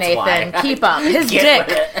 Come on, That's Nathan. why. Keep up. His Get dick.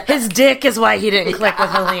 with it. His dick is why he didn't click with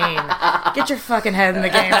Helene. Get your fucking head in the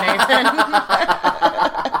game, Nathan.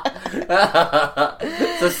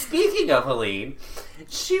 So speaking of Helene,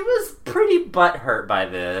 she was pretty butthurt by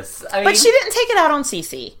this. I mean, But she didn't take it out on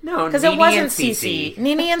Cece. No, because it Nene wasn't and Cece. Cece.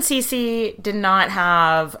 Nene and Cece did not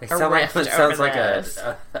have a rift it sounds over like this.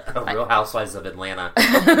 a Real Housewives of Atlanta.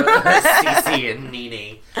 Cece and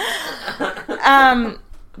Nene.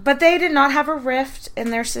 But they did not have a rift in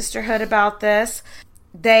their sisterhood about this.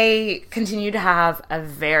 They continue to have a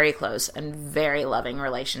very close and very loving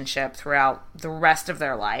relationship throughout the rest of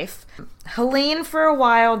their life. Helene, for a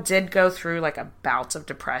while, did go through like a bout of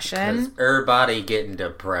depression. Everybody getting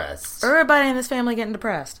depressed. Everybody in this family getting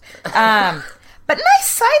depressed. But nice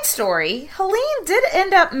side story. Helene did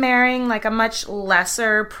end up marrying like a much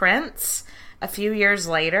lesser prince a few years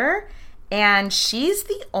later. And she's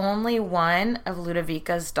the only one of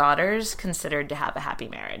Ludovica's daughters considered to have a happy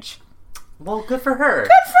marriage. Well, good for her.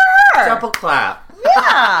 Good for her! Double clap.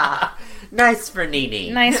 Yeah! Nice for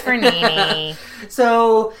Nene. Nice for Nene.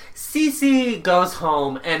 So, Cece goes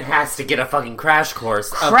home and has to get a fucking crash course.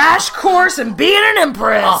 Crash course in being an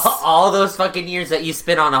empress! All those fucking years that you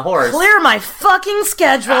spent on a horse. Clear my fucking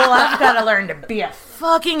schedule. I've got to learn to be a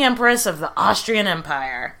fucking empress of the Austrian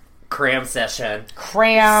Empire. Cram session.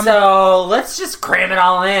 Cram. So, let's just cram it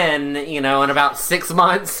all in, in about 6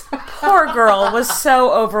 months. Poor girl was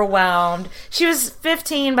so overwhelmed. She was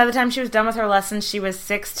 15. By the time she was done with her lessons, she was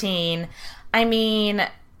 16. I mean,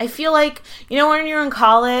 I feel like, when you're in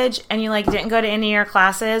college and you, didn't go to any of your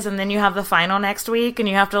classes and then you have the final next week and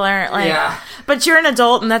you have to learn, Yeah. But you're an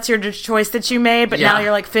adult and that's your choice that you made, but now Yeah.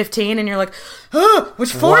 you're, 15 and you're like, oh,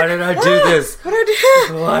 which fork? Why did I do this? What did I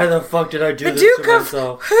do? Why the fuck did I do The this Duke to of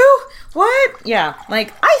myself? who? What? Yeah, I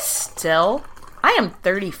still I am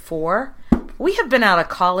 34. We have been out of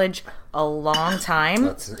college a long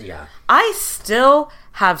time. Yeah. I still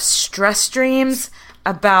have stress dreams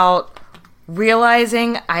about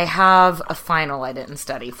realizing I have a final I didn't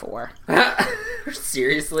study for.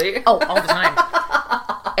 Seriously? Oh, all the time.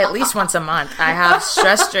 At least once a month. I have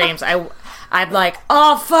stress dreams. I'm like,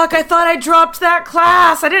 oh, fuck, I thought I dropped that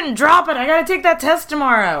class. I didn't drop it. I gotta take that test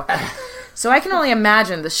tomorrow. So I can only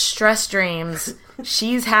imagine the stress dreams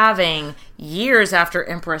she's having years after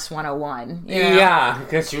Empress 101. You know? Yeah,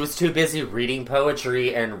 because she was too busy reading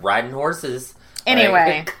poetry and riding horses.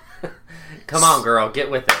 Anyway. Like, come on, girl, get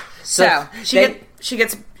with it. So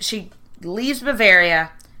she leaves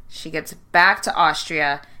Bavaria, she gets back to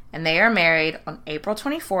Austria, and they are married on April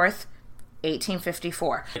 24th,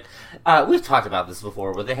 1854. We've talked about this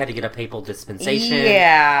before, where they had to get a papal dispensation.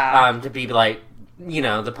 Yeah. To be like,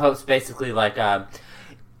 the Pope's basically like,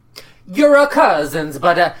 you're our cousins,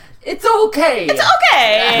 but it's okay. It's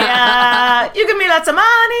okay. You give me lots of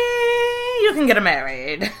money, you can get her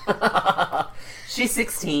married. She's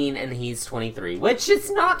 16 and he's 23, which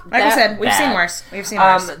is not like that I said, we've bad. seen worse. We've seen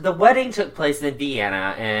worse. The wedding took place in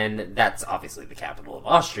Vienna, and that's obviously the capital of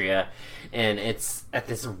Austria, and it's at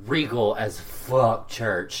this regal as fuck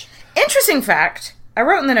church. Interesting fact. I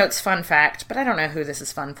wrote in the notes fun fact, but I don't know who this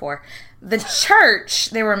is fun for. The church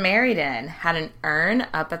they were married in had an urn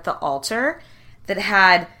up at the altar that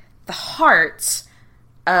had the hearts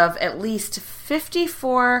of at least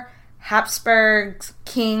 54 Habsburg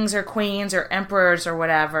kings or queens or emperors or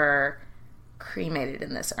whatever cremated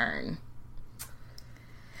in this urn.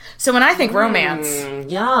 So when I think romance,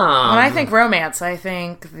 Yum. when I think romance, I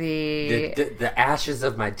think the ashes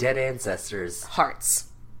of my dead ancestors. hearts.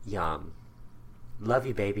 Yum. Love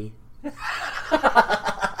you, baby.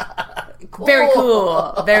 Cool. Very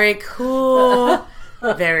cool. Very cool.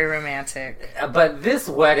 Very romantic. But this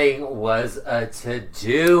wedding was a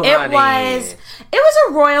to-do, It honey. was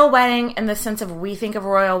a royal wedding in the sense of we think of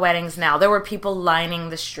royal weddings now. There were people lining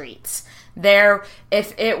the streets.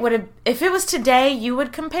 If it was today, you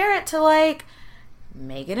would compare it to like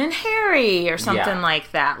Meghan and Harry or something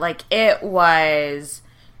like that. Like it was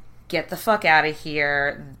get the fuck out of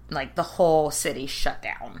here. Like the whole city shut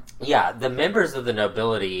down. Yeah, the members of the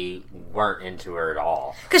nobility weren't into her at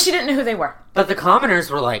all. Because she didn't know who they were. But the commoners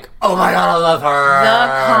were like, oh my god, I love her.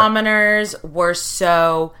 The commoners were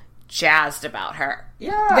so jazzed about her.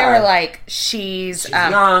 Yeah. They were like, she's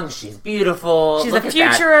young, she's beautiful. She's Look the at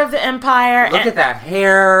future that. of the empire. Look at that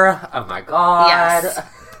hair. Oh my god.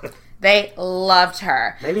 Yes. They loved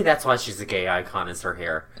her. Maybe that's why she's a gay icon, is her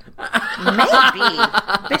hair. Maybe.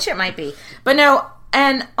 Bitch, it might be. But no,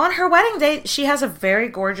 and on her wedding day, she has a very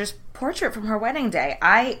gorgeous portrait from her wedding day.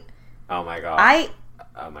 Oh my god.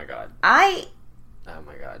 Oh my god. Oh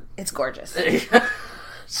my god. It's gorgeous.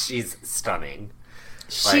 She's stunning.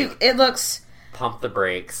 It looks... Pump the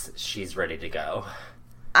brakes. She's ready to go.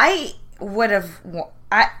 I would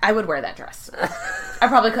wear that dress. I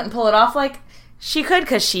probably couldn't pull it off like she could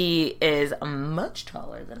because she is much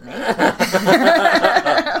taller than me.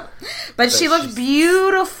 But she looked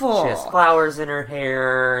beautiful. She has flowers in her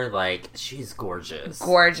hair. Like, she's gorgeous.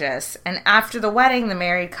 Gorgeous. And after the wedding, the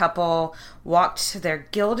married couple walked to their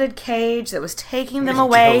gilded cage that was taking them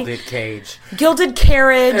away. Gilded cage. Gilded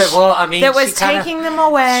carriage. Well, I mean, that was taking them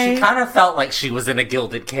away. She kind of felt like she was in a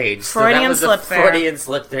gilded cage. Freudian slip there. Freudian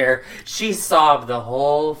slip there. She sobbed the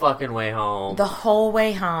whole fucking way home. The whole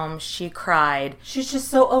way home, she cried. She's just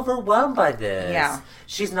so overwhelmed by this. Yeah.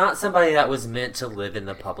 She's not somebody that was meant to live in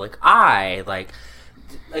the public eye. Like,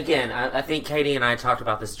 again, I think Katie and I talked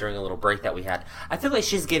about this during a little break that we had. I feel like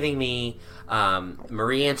she's giving me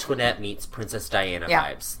Marie Antoinette meets Princess Diana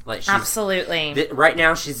vibes. Like, absolutely. Right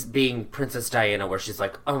now, she's being Princess Diana, where she's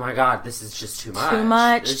like, "Oh my god, this is just too much.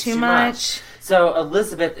 Too much. So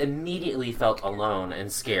Elizabeth immediately felt alone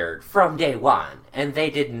and scared from day one, and they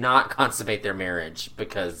did not consummate their marriage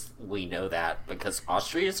because we know that because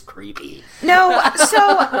Austria is creepy. No,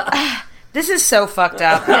 so this is so fucked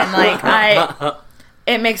up, and like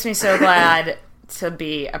it makes me so glad to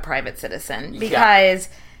be a private citizen because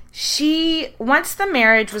once the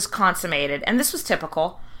marriage was consummated, and this was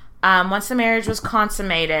typical. Once the marriage was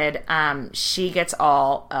consummated, she gets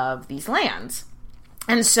all of these lands,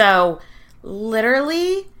 and so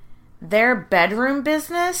literally their bedroom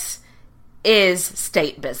business is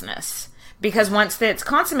state business because once it's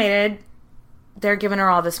consummated, they're giving her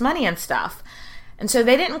all this money and stuff. And so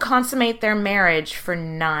they didn't consummate their marriage for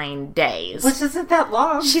 9 days. Which isn't that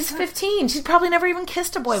long. She's 15. She's probably never even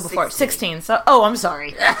kissed a boy before. 16. So, I'm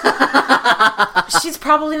sorry. She's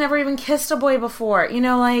probably never even kissed a boy before. You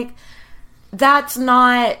know, like, that's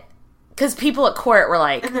not because people at court were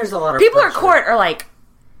like, And there's a lot of people at pressure. court are like,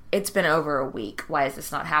 it's been over a week. Why has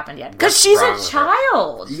this not happened yet? Because What's she's wrong a with her?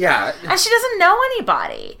 child. Yeah. And she doesn't know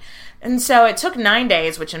anybody. And so it took 9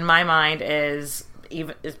 days, which in my mind is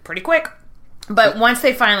pretty quick. But once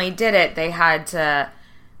they finally did it, they had to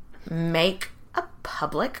make a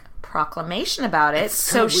public proclamation about it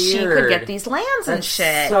so she could weird. get these lands and That's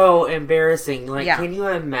shit. so embarrassing. Like, Yeah. can you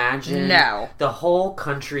imagine No. the whole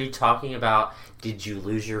country talking about, did you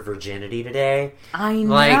lose your virginity today? I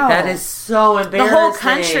know. Like, that is so the embarrassing. whole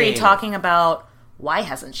country talking about why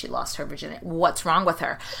hasn't she lost her virginity? What's wrong with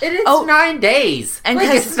her? And it's 9 days. And like,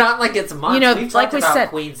 'cause, it's not like it's months. you know, We've like talked we about said-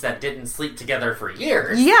 queens that didn't sleep together for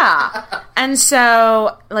years. Yeah. And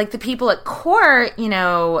so, like, the people at court, you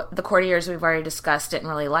know, the courtiers we've already discussed didn't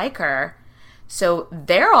really like her. So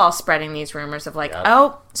they're all spreading these rumors of like, Yep.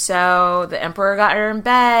 oh, so the emperor got her in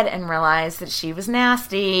bed and realized that she was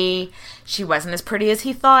nasty. She wasn't as pretty as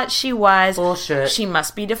he thought she was. Bullshit. She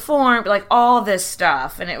must be deformed. Like, all this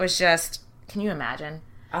stuff. And it was just, can you imagine?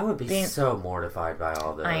 I would be so mortified by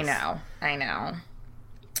all this. I know.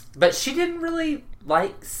 But she didn't really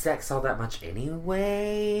like sex all that much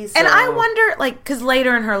anyway. So. And I wonder, like, because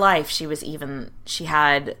later in her life, she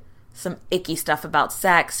had some icky stuff about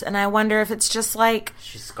sex, and I wonder if it's just like,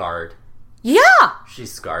 She's scarred. yeah.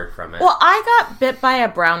 She's scarred from it. Well, I got bit by a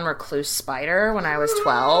brown recluse spider when I was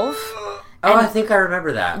 12. Oh, I think I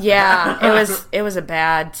remember that. Yeah, it was a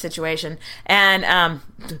bad situation, and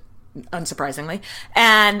unsurprisingly,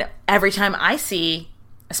 and every time I see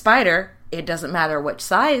a spider, it doesn't matter which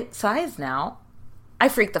size now, I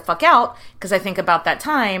freak the fuck out because I think about that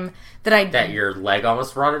time that your leg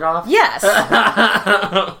almost rotted off? Yes.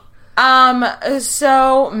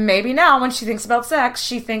 So maybe now when she thinks about sex,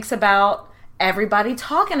 she thinks about everybody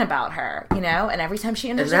talking about her, you know, and every time she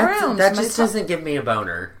enters a room, that somebody's just doesn't give me a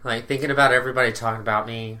boner. Like, thinking about everybody talking about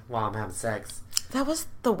me while I'm having sex. That was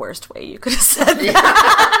the worst way you could have said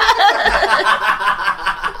that.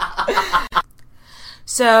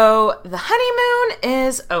 So the honeymoon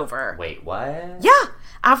is over. Wait, what? Yeah.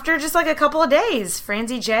 After just like a couple of days,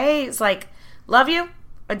 Francie J is like, love you,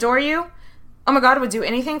 adore you. Oh my God, I would do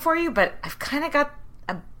anything for you, but I've kind of got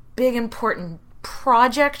a big important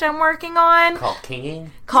project I'm working on Called kinging?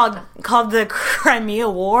 called the Crimea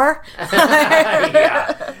War.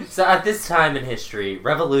 Yeah. So at this time in history,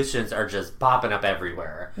 revolutions are just popping up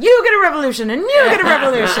everywhere. You get a revolution and you get a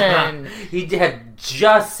revolution. He had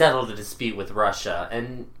just settled a dispute with Russia,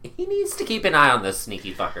 and he needs to keep an eye on those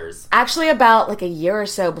sneaky fuckers. Actually, about like a year or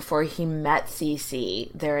so before he met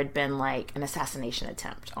Cece, there had been like an assassination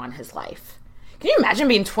attempt on his life. Can you imagine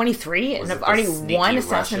being 23 and Was have it the already sneaky won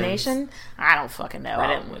assassination? Russians? I don't fucking know.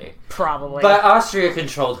 Probably. Probably. But Austria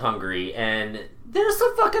controlled Hungary, and there's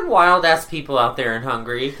some fucking wild-ass people out there in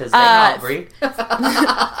Hungary, because they're hungry.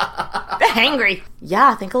 They're hangry.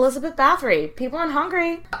 Yeah, think Elizabeth Bathory. People in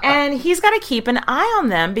Hungary. And he's got to keep an eye on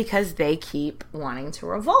them because they keep wanting to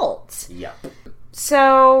revolt. Yep.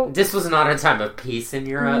 So... This was not a time of peace in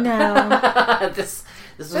Europe. No. this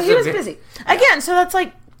was So he was busy. Again, so that's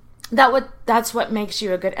like... That's what makes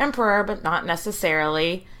you a good emperor, but not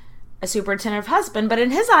necessarily a super attentive husband. But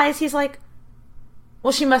in his eyes, he's like,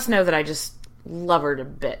 well, she must know that I just love her to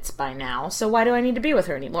bits by now, so why do I need to be with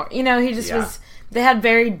her anymore? You know, he just was... They had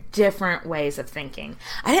very different ways of thinking.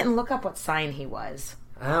 I didn't look up what sign he was.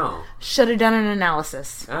 Oh. Should have done an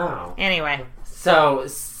analysis. Oh. Anyway. So,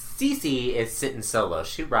 Cece is sitting solo.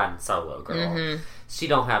 She riding solo, girl. Mm-hmm. She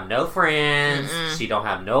don't have no friends. She don't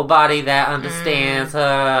have nobody that understands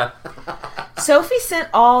her. Sophie sent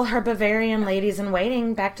all her Bavarian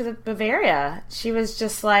ladies-in-waiting back to the Bavaria. She was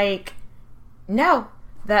just like, no,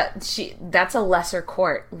 that's a lesser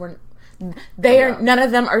court. None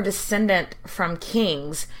of them are descendant from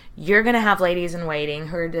kings. You're gonna have ladies-in-waiting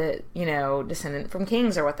who are descendant from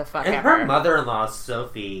kings or what the fuck And ever. her mother-in-law,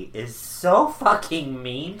 Sophie, is so fucking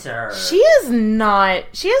mean to her. She is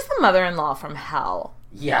the mother-in-law from hell.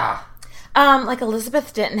 Yeah. Like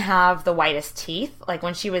Elizabeth didn't have the whitest teeth. Like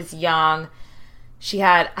when she was young, she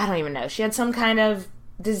had some kind of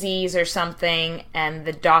disease or something, and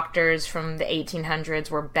the doctors from the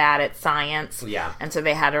 1800s were bad at science. Yeah. And so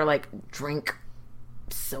they had her like drink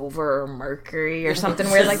silver or mercury or something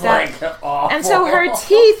weird like that. Awful. And so her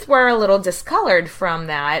teeth were a little discolored from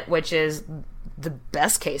that, which is the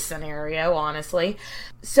best case scenario, honestly.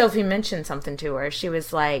 Sophie mentioned something to her. She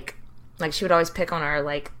was like she would always pick on her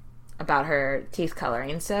like about her teeth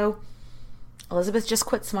coloring. So Elizabeth just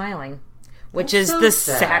quit smiling, which is so the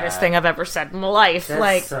sad. saddest thing I've ever said in my life. That's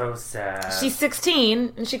like so sad. she's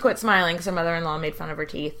 16 and she quit smiling because her mother-in-law made fun of her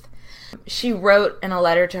teeth. She wrote in a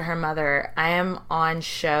letter to her mother, "I am on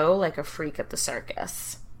show like a freak at the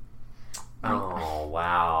circus."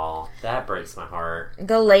 wow. That breaks my heart.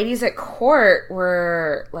 The ladies at court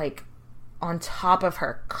were, like, on top of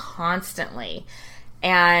her constantly.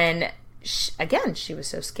 And, again, she was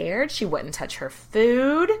so scared. She wouldn't touch her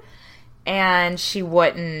food. And she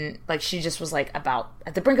wouldn't, like, she just was, like, about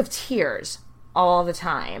at the brink of tears all the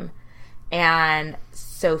time. And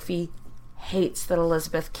Sophie hates that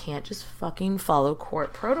Elizabeth can't just fucking follow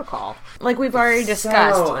court protocol. Like we've already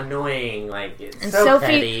discussed. So annoying. Like, it's and so Sophie,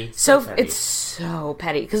 petty. So petty. It's so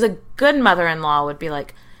petty. Because a good mother-in-law would be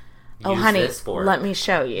like, oh, Use honey, this for let me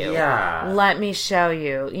show you. Yeah. Let me show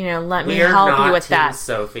you. You know, let me We're help not you with Team that.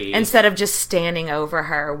 Sophie. Instead of just standing over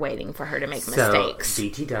her, waiting for her to make mistakes.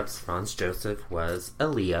 BT Dubs Franz Joseph was a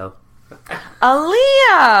Leo. A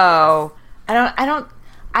Leo!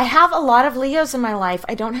 I have a lot of Leos in my life.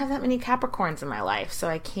 I don't have that many Capricorns in my life, so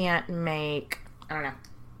I can't make... I don't know.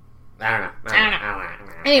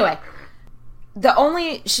 Anyway,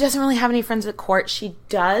 she doesn't really have any friends at court. She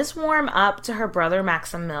does warm up to her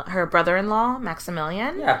brother-in-law,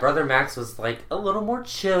 Maximilian. Yeah, Brother Max was, like, a little more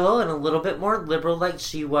chill and a little bit more liberal like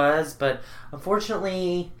she was, but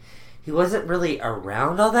unfortunately... He wasn't really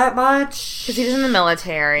around all that much. Because he was in the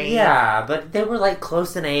military. Yeah, but they were, like,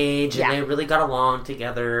 close in age, and they really got along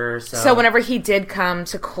together, So whenever he did come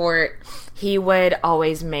to court, he would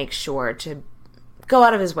always make sure to go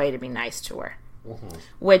out of his way to be nice to her. Mm-hmm.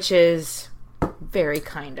 Which is very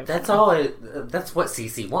kind of him. That's what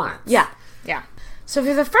Cece wants. Yeah. So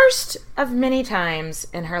for the first of many times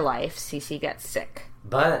in her life, Cece gets sick.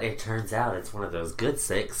 But it turns out it's one of those good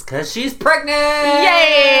sicks, because she's pregnant!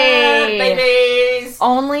 Yay! Babies!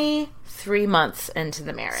 Only 3 months into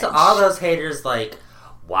the marriage. So all those haters, like,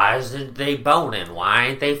 why isn't they boning? Why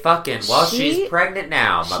ain't they fucking? Well, she's pregnant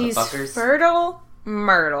now, motherfuckers. She's fertile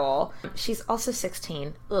Myrtle. She's also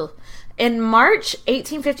 16. Ugh. In March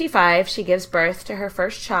 1855, she gives birth to her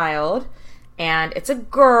first child. And it's a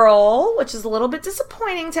girl, which is a little bit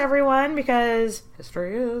disappointing to everyone, because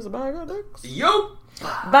history is a bag of dicks. Yup!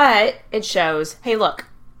 But it shows, hey, look,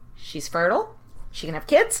 she's fertile. She can have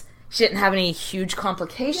kids. She didn't have any huge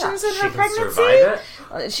complications in her pregnancy. Survive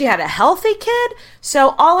it. She had a healthy kid.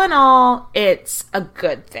 So all in all, it's a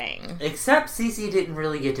good thing. Except Cece didn't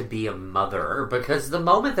really get to be a mother, because the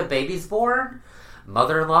moment the baby's born,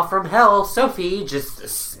 mother-in-law from hell, Sophie, just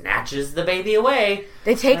snatches the baby away.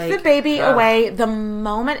 They take the baby away the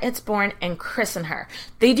moment it's born and christen her.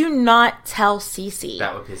 They do not tell Cece.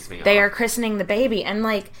 That would piss me off. They are christening the baby. And,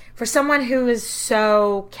 like, for someone who is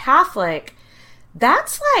so Catholic,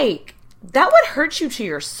 that's, like, that would hurt you to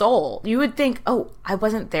your soul. You would think, oh, I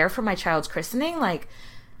wasn't there for my child's christening? Like,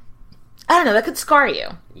 I don't know, that could scar you.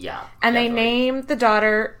 Yeah. And definitely. they named the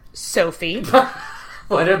daughter Sophie.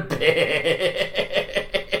 What a bitch.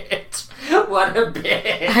 What a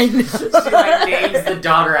bitch. I know. She, like, names the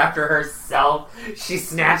daughter after herself. She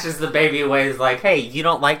snatches the baby away. Is like, hey, you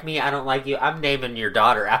don't like me, I don't like you. I'm naming your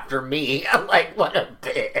daughter after me. I'm like, what a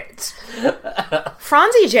bitch.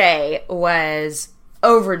 Franzi J was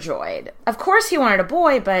overjoyed. Of course he wanted a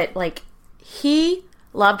boy, but, like, he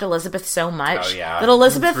loved Elizabeth so much that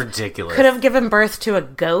Elizabeth could have given birth to a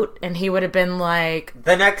goat, and he would have been like,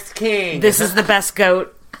 the next king. This is the best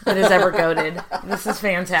goat that has ever goated. This is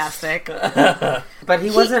fantastic. But he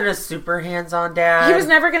wasn't a super hands-on dad. He was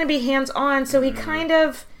never going to be hands-on, so he kind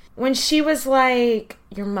of, when she was like,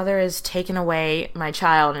 your mother has taken away my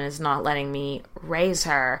child and is not letting me raise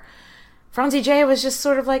her, Franzi J was just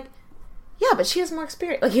sort of like, yeah, but she has more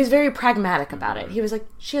experience. Like, he was very pragmatic about it. He was like,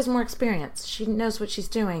 she has more experience. She knows what she's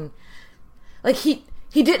doing. Like, he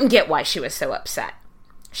didn't get why she was so upset.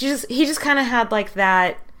 He just kind of had, like,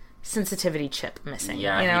 that sensitivity chip missing.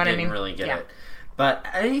 Yeah, you know what I mean? He didn't really get it. But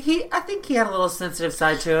I think he had a little sensitive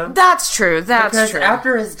side to him. That's true. Because true.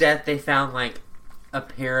 After his death, they found, like, a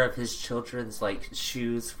pair of his children's, like,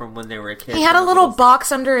 shoes from when they were kids. He had a little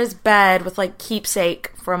box under his bed with, like,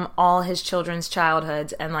 keepsake from all his children's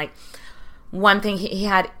childhoods, and, like, one thing, he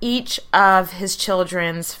had each of his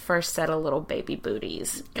children's first set of little baby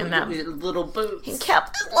booties. And that little boots. He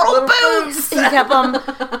kept his little boots. He kept them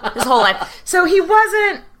his whole life. So he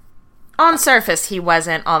wasn't, on surface, he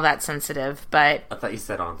wasn't all that sensitive, but... I thought you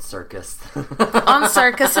said on circus. On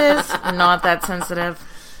circuses, not that sensitive.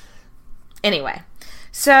 Anyway,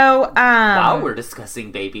 so... while we're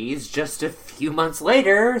discussing babies, just a few months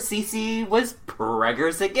later, Cece was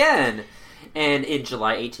preggers again. And in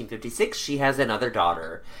July 1856, she has another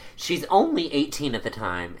daughter. She's only 18 at the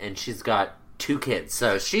time, and she's got 2 kids,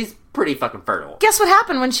 so she's pretty fucking fertile. Guess what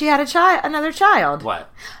happened when she had another child?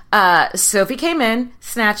 What? Sophie came in,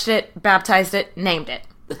 snatched it, baptized it, named it.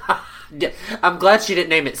 I'm glad she didn't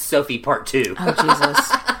name it Sophie Part 2. Oh, Jesus.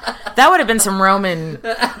 That would have been some Roman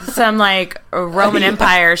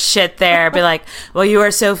Empire shit there. Be like, well, you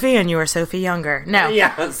are Sophie and you are Sophie Younger. No.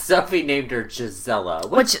 Yeah, Sophie named her Gisela.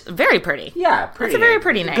 Which very pretty. Yeah, pretty. It's a very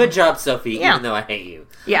pretty name. Good job, Sophie, Yeah. even though I hate you.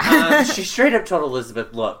 Yeah. She straight up told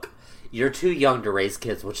Elizabeth, look, you're too young to raise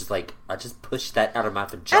kids, which is like, I just pushed that out of my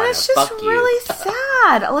vagina. And it's just Fuck really you.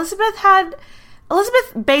 sad.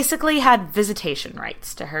 Elizabeth basically had visitation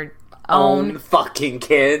rights to her own fucking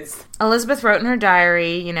kids. Elizabeth wrote in her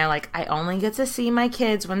diary, you know, like, I only get to see my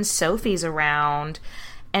kids when Sophie's around.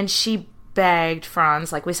 And she begged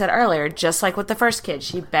Franz, like we said earlier, just like with the first kid,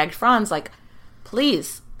 she begged Franz, like,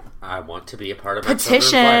 please, I want to be a part of my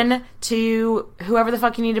children's life. petition to whoever the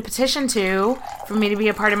fuck you need to petition to for me to be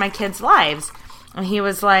a part of my kids' lives. And he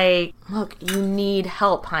was like, look, you need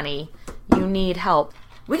help, honey. You need help.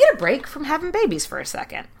 We get a break from having babies for a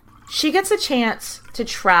second. She gets a chance to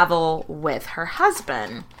travel with her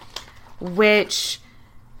husband, which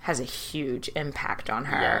has a huge impact on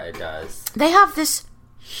her. Yeah, it does. They have this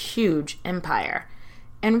huge empire.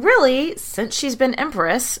 And really, since she's been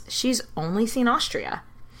empress, she's only seen Austria.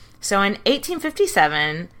 So in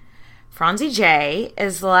 1857, Franzi J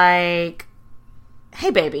is like,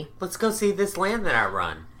 hey, baby. Let's go see this land that I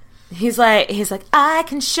run. He's like, I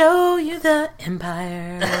can show you the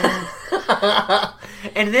empire.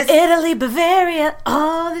 And this Italy, Bavaria,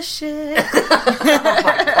 all the shit.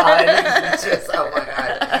 oh my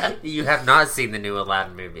god. You have not seen the new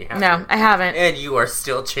Aladdin movie, have No, you? I haven't. And you are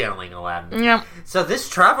still channeling Aladdin. Yep. So this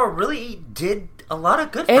travel really did a lot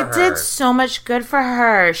of good for her. It did so much good for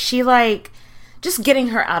her. She, like, just getting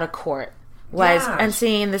her out of court was, Yeah, and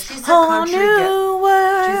seeing this she's a whole country new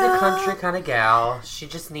world. She's a country kind of gal. She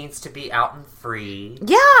just needs to be out and free.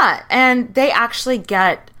 Yeah, and they actually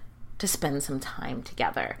get to spend some time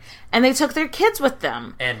together. And they took their kids with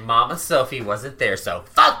them. And Mama Sophie wasn't there, so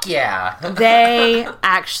fuck yeah. They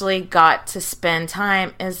actually got to spend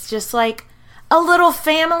time as just like a little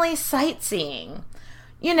family sightseeing.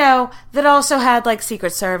 You know, that also had like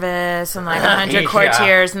Secret Service and like 100 Yeah.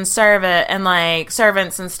 courtiers and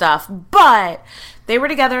servants and stuff. But they were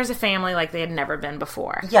together as a family like they had never been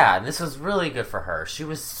before. Yeah, and this was really good for her. She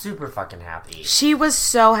was super fucking happy. She was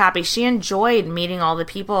so happy. She enjoyed meeting all the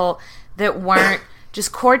people that weren't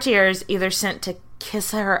just courtiers, either sent to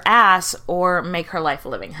kiss her ass or make her life a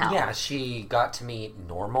living hell. Yeah, she got to meet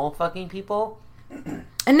normal fucking people.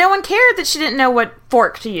 And no one cared that she didn't know what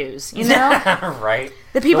fork to use, you know? Right?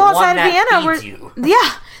 The people outside of Vienna were you.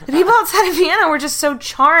 Yeah, the people outside of Vienna were just so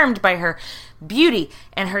charmed by her beauty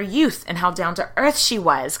and her youth and how down to earth she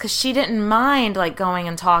was, because she didn't mind like going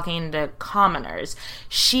and talking to commoners.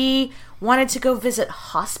 She wanted to go visit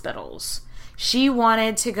hospitals. She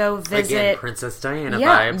wanted to go visit Again, Princess Diana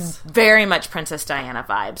vibes. Very much Princess Diana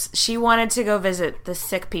vibes. She wanted to go visit the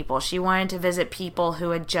sick people. She wanted to visit people who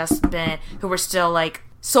were still like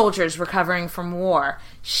soldiers recovering from war.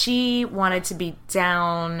 She wanted to be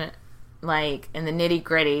down like in the nitty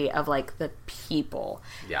gritty of like the people.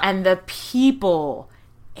 Yeah. And the people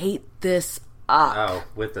ate this up. Oh,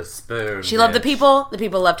 with a spoon. She loved the bitch.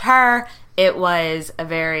 people loved her. It was a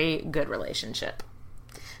very good relationship.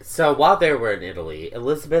 So while they were in Italy,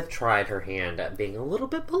 Elizabeth tried her hand at being a little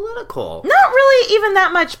bit political. Not really even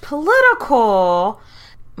that much political,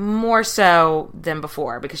 more so than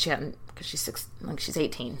before because she's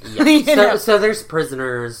 18. Yeah. You know? So there's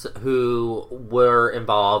prisoners who were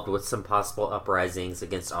involved with some possible uprisings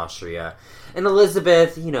against Austria. And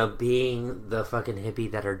Elizabeth, you know, being the fucking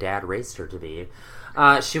hippie that her dad raised her to be,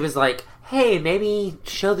 she was like, hey, maybe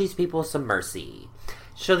show these people some mercy.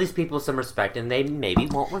 Show these people some respect, and they maybe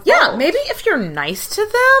won't revolt. Yeah, maybe if you're nice to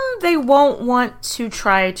them, they won't want to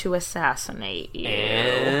try to assassinate you.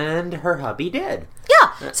 And her hubby did.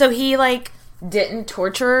 Yeah, so he, like, didn't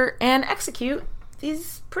torture and execute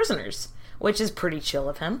these prisoners, which is pretty chill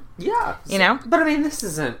of him. Yeah. You know? But, I mean, this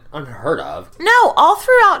isn't unheard of. No, all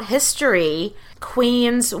throughout history,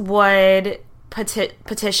 queens would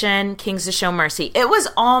petition kings to show mercy. It was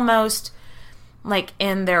almost, like,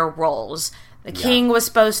 in their roles. The king was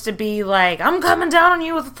supposed to be like, I'm coming down on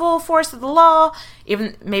you with the full force of the law,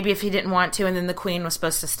 even maybe if he didn't want to, and then the queen was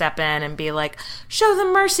supposed to step in and be like, show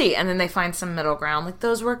them mercy, and then they find some middle ground. Like,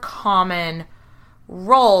 those were common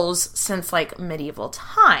roles since, like, medieval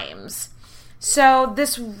times. So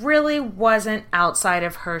this really wasn't outside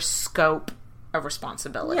of her scope of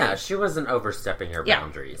responsibility. Yeah, she wasn't overstepping her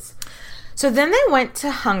boundaries. So then they went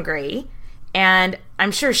to Hungary, and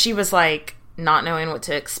I'm sure she was like, not knowing what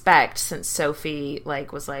to expect since Sophie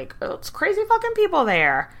like was like, oh, it's crazy fucking people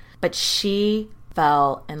there. But she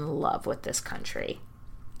fell in love with this country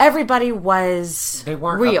everybody was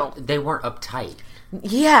real. They weren't uptight.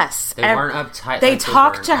 Yes. They weren't uptight. They like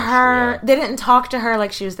talked they to her. Austria. They didn't talk to her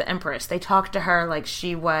like she was the empress. They talked to her like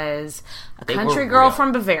she was a They country were girl real.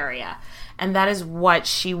 from Bavaria. And that is what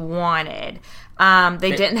she wanted.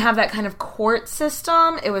 They didn't have that kind of court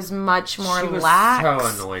system. It was much more She was lax.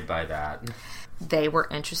 so annoyed by that. They were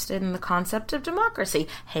interested in the concept of democracy.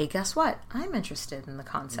 Hey, guess what? I'm interested in the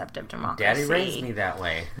concept of democracy. Daddy raised me that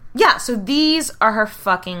way. Yeah, so these are her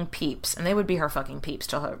fucking peeps, and they would be her fucking peeps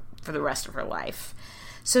for the rest of her life.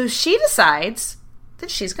 So she decides that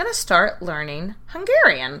she's going to start learning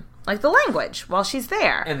Hungarian, like the language, while she's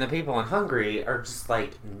there. And the people in Hungary are just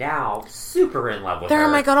like now super in love with her. They're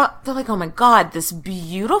like, oh my god, this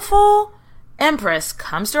beautiful empress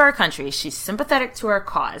comes to our country. She's sympathetic to our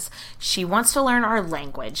cause. She wants to learn our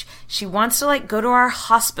language. She wants to like go to our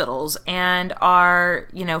hospitals and our,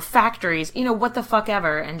 factories, what the fuck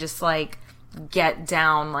ever, and just like get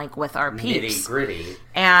down like with our peeps. Nitty gritty.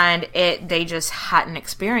 And they just hadn't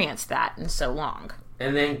experienced that in so long.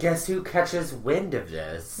 And then guess who catches wind of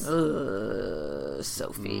this?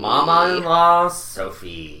 Sophie. Mama-in-law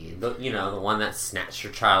Sophie. The one that snatched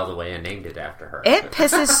your child away and named it after her. It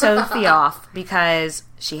pisses Sophie off because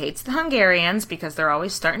she hates the Hungarians because they're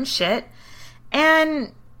always starting shit.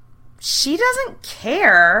 And she doesn't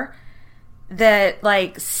care that,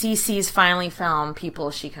 like, Cece's finally found people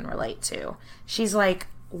she can relate to. She's like,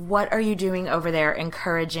 what are you doing over there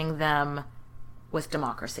encouraging them with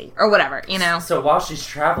democracy? Or whatever, So while she's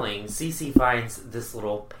traveling, Cece finds this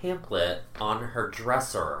little pamphlet on her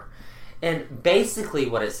dresser. And basically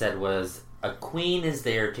what it said was, a queen is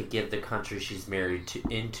there to give the country she's married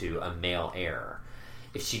into a male heir.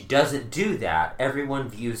 If she doesn't do that, everyone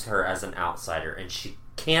views her as an outsider, and she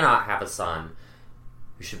cannot have a son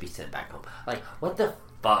who should be sent back home. Like, what the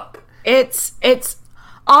fuck? It's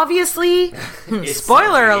obviously,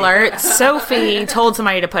 spoiler Sophie. alert, Sophie told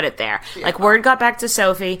somebody to put it there. Like, word got back to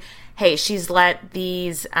Sophie, hey, she's let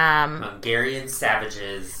these Hungarian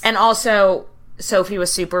savages. and also Sophie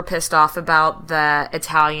was super pissed off about the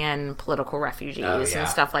Italian political refugees and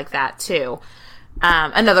stuff like that too.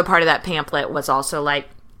 Another part of that pamphlet was also like,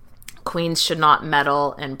 queens should not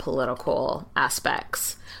meddle in political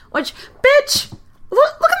aspects. Which, bitch,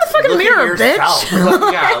 look in the fucking mirror, bitch.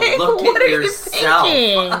 Look at yourself.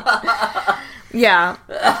 Yeah.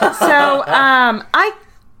 So,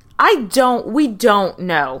 we don't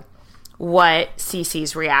know what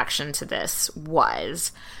Cece's reaction to this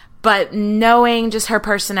was. But knowing just her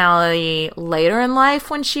personality later in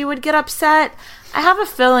life when she would get upset, I have a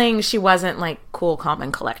feeling she wasn't, like, cool, calm,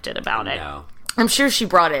 and collected about it. No. I'm sure she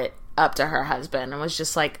brought it up to her husband and was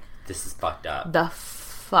just like, This is fucked up. the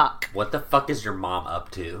fuck? What the fuck is your mom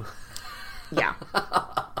up to? Yeah.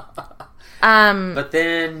 But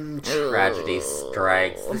then tragedy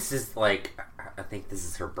strikes. This is like, I think this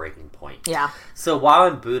is her breaking point. Yeah. So while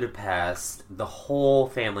in Budapest, the whole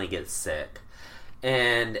family gets sick.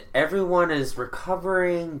 And everyone is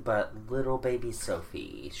recovering, but little baby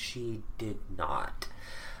Sophie, she did not.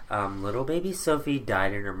 Little baby Sophie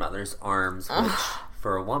died in her mother's arms, which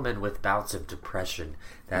for a woman with bouts of depression,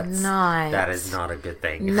 that is not a good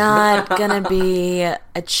thing. Not gonna be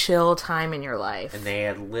a chill time in your life. And they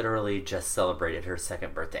had literally just celebrated her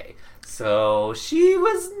second birthday. So she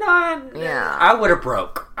was not... Yeah. I would have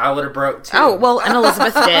broke too. Oh, well, and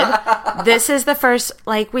Elizabeth did. This is the first,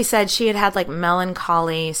 like we said, she had like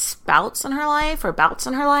melancholy bouts in her life,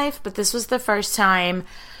 but this was the first time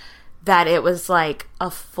that it was like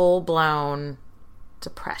a full-blown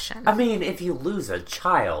depression. I mean, if you lose a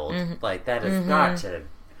child, like that is not to...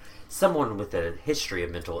 Someone with a history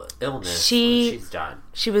of mental illness, she's done.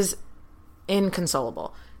 She was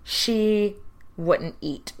inconsolable. She wouldn't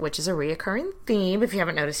eat, which is a reoccurring theme, if you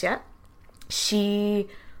haven't noticed yet. She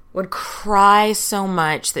would cry so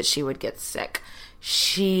much that she would get sick.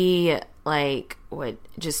 She, like, would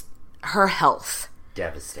just... Her health.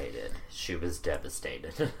 Devastated. She was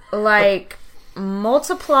devastated. Like,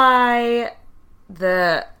 multiply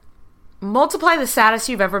the saddest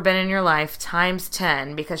you've ever been in your life times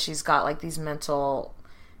 10 because she's got, like, these mental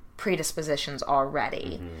predispositions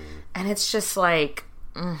already. And it's just like...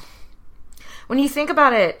 When you think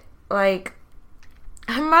about it, like,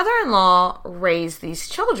 her mother-in-law raised these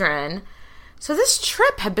children, so this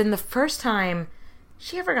trip had been the first time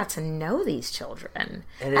she ever got to know these children.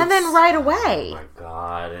 And then right away... Oh my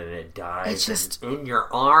god, and it dies. It's just... in your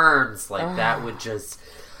arms. Like, that would just...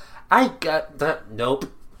 I got that... Nope.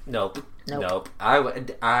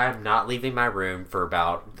 I'm not leaving my room for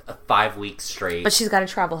about 5 weeks straight. But she's got to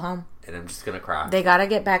travel home. And I'm just gonna cry. They got to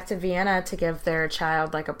get back to Vienna to give their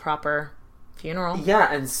child, like, a proper... funeral.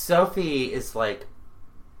 Yeah, and Sophie is like,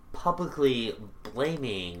 publicly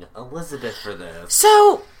blaming Elizabeth for this.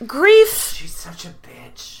 So, grief... She's such a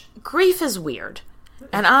bitch. Grief is weird.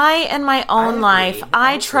 And in my own life,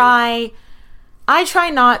 I try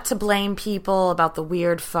not to blame people about the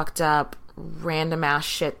weird, fucked up, random ass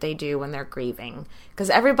shit they do when they're grieving. Because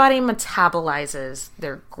everybody metabolizes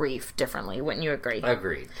their grief differently. Wouldn't you agree?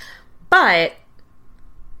 Agreed. But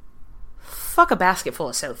fuck a basket full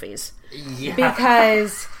of Sophies. Yeah.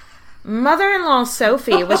 Because mother-in-law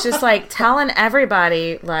Sophie was just like telling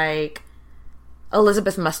everybody like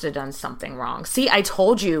Elizabeth must have done something wrong. See, I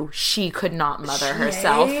told you she could not mother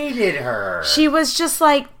herself. She hated her. She was just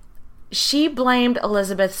like, she blamed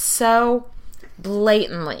Elizabeth so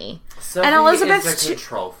blatantly. Sophie and Elizabeth's is a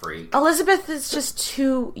control freak. Elizabeth is just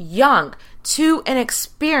too young, too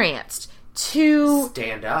inexperienced, too...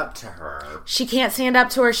 Stand up to her. She can't stand up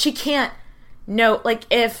to her. She can't... No, like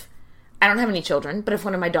if... I don't have any children, but if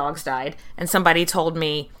one of my dogs died and somebody told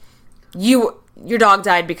me, your dog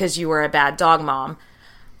died because you were a bad dog mom,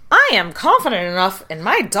 I am confident enough in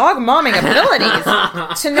my dog momming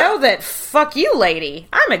abilities to know that, fuck you, lady,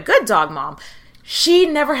 I'm a good dog mom. She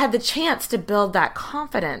never had the chance to build that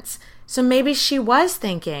confidence. So maybe she was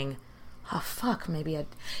thinking, oh, fuck, maybe I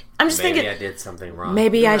did something wrong.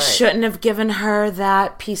 Maybe I shouldn't have given her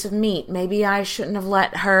that piece of meat. Maybe I shouldn't have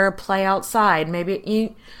let her play outside.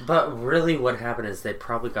 But really what happened is they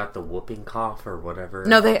probably got the whooping cough or whatever.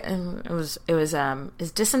 No, is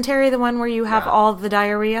dysentery the one where you have all the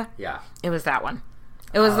diarrhea? Yeah. It was that one.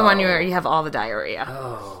 It was the one where you have all the diarrhea.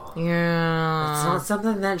 Oh. Yeah. It's not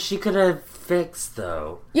something that she could have fixed,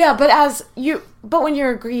 though. Yeah, but when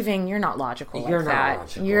you're grieving, you're not logical You're like not that.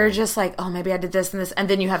 logical. You're just like, oh, maybe I did this and this. And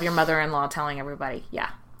then you have your mother-in-law telling everybody, yeah.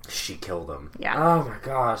 She killed him. Yeah. Oh, my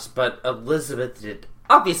gosh. But Elizabeth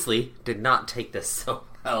obviously did not take this so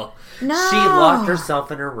well. No. She locked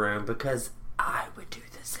herself in her room because I would do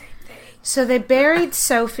the same thing. So they buried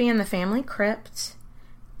Sophie in the family crypt.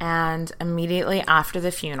 And immediately after the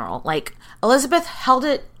funeral, like, Elizabeth held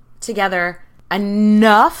it together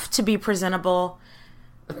enough to be presentable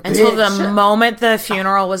until the moment the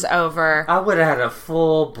funeral was over. I would have had a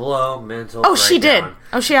full-blown mental breakdown. She did.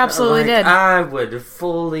 Oh, she absolutely did. I would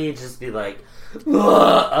fully just be like,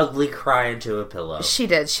 ugly cry into a pillow. She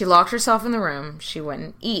did. She locked herself in the room. She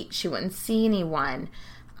wouldn't eat. She wouldn't see anyone.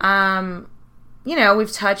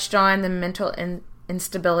 We've touched on the mental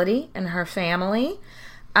instability in her family.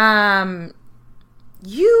 You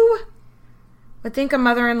would think a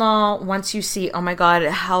mother-in-law, once you see, oh my God,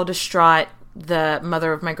 how distraught the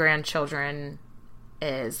mother of my grandchildren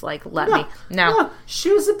is, like, No,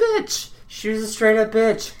 she was a bitch. She was a straight-up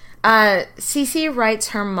bitch. Cece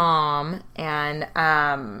writes her mom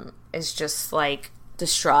and is just, like,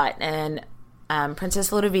 distraught. And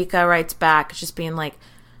Princess Ludovica writes back, just being like,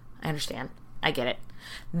 I understand. I get it.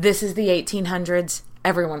 This is the 1800s.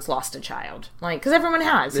 Everyone's lost a child. Like, because everyone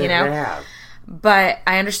has, you know? They have. But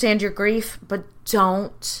I understand your grief, but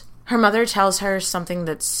don't. Her mother tells her something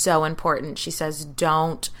that's so important. She says,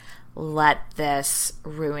 don't let this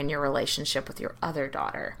ruin your relationship with your other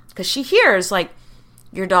daughter. Because she hears, like,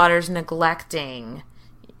 your daughter's neglecting,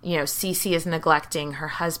 Cece is neglecting her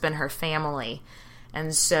husband, her family.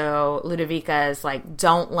 And so Ludovica is like,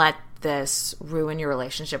 don't let this ruin your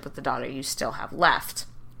relationship with the daughter you still have left.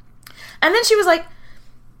 And then she was like,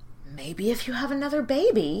 maybe if you have another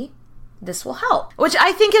baby, this will help. Which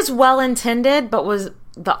I think is well intended, but was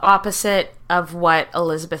the opposite of what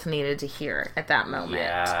Elizabeth needed to hear at that moment.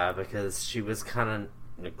 Yeah, because she was kind of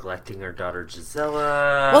neglecting her daughter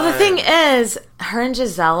Gisela. Well, the thing is, her and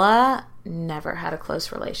Gisela never had a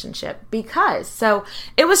close relationship so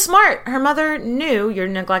it was smart. Her mother knew you're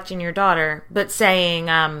neglecting your daughter, but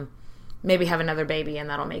saying maybe have another baby and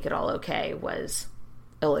that'll make it all okay was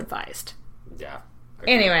ill-advised. Yeah.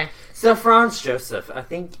 Anyway. So Franz Joseph, I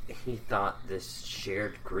think he thought this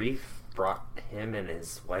shared grief brought him and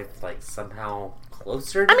his wife, like, somehow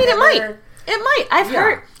closer together. I mean, it might.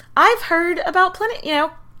 I've heard about plenty,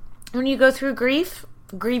 when you go through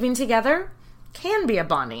grieving together can be a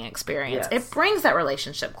bonding experience. Yes. It brings that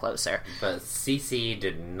relationship closer. But Cece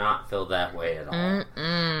did not feel that way at all.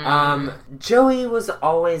 Joey was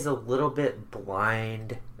always a little bit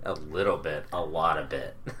blind. A lot of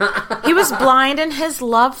it. He was blind in his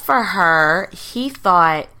love for her. He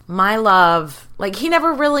thought my love, like, he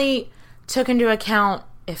never really took into account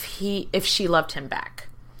if she loved him back.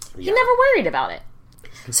 Yeah. He never worried about it.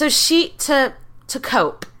 So to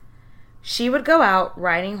cope, she would go out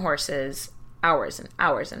riding horses hours and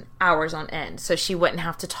hours and hours on end, so she wouldn't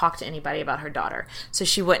have to talk to anybody about her daughter, so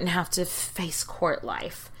she wouldn't have to face court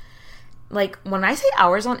life. Like, when I say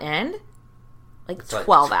hours on end, like It's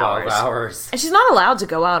 12 like 12 hours. hours. And she's not allowed to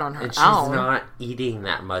go out on her And she's own. not eating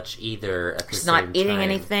that much either at the She's same not eating time.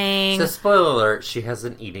 anything. So, spoiler alert, she has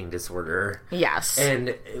an eating disorder. Yes.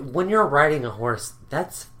 And when you're riding a horse,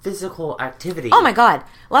 that's physical activity. Oh my god.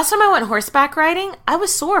 Last time I went horseback riding, I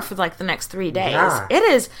was sore for like the next 3 days. Yeah.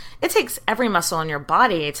 It takes every muscle in your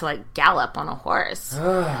body to like gallop on a horse.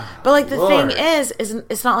 But like the Lord. thing is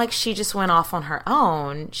it's not like she just went off on her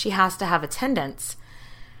own. She has to have attendants.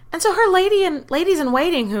 And so her ladies in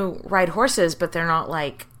waiting who ride horses, but they're not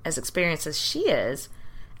like as experienced as she is,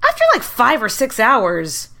 after like 5 or 6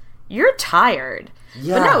 hours, you're tired.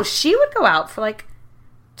 Yeah. But no, she would go out for like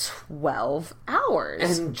 12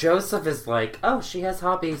 hours. And Joseph is like, oh, she has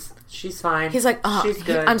hobbies. She's fine. He's like, oh, she's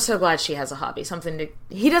good. I'm so glad she has a hobby. Something to.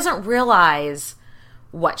 He doesn't realize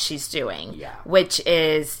what she's doing. Yeah. Which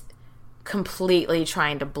is completely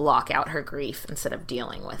trying to block out her grief instead of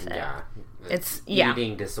dealing with it. Yeah. It's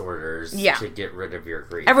eating disorders Yeah. to get rid of your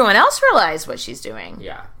grief. Everyone else realized what she's doing.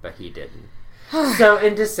 Yeah, but he didn't. So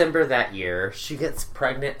in December that year, she gets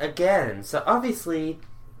pregnant again. So obviously,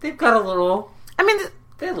 they've got a little. I mean,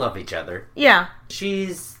 They love each other. yeah.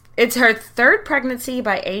 She's. It's her third pregnancy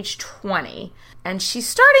by age 20, and she's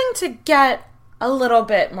starting to get a little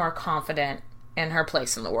bit more confident in her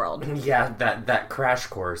place in the world. Yeah, that crash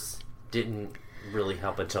course didn't really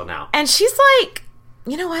help until now. And she's like,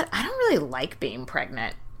 you know what? I don't really like being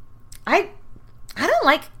pregnant. I don't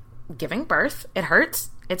like giving birth. It hurts.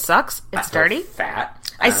 It sucks. It's I feel dirty.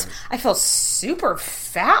 Fat. I feel super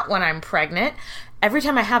fat when I'm pregnant. Every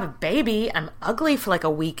time I have a baby, I'm ugly for like a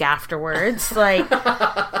week afterwards. Like,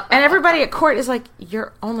 and everybody at court is like,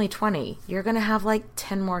 "You're only 20. You're gonna have like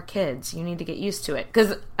 10 more kids. You need to get used to it."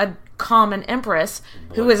 Because a common empress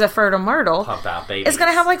who is a fertile myrtle Pump out babies. is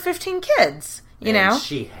gonna have like 15 kids. You know,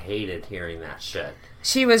 she hated hearing that shit.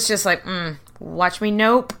 she was just like, "Watch me,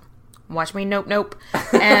 nope. Watch me, nope, nope."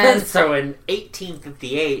 And So in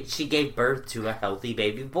 1858, she gave birth to a healthy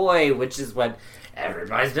baby boy, which is what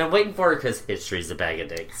everybody's been waiting for because history's a bag of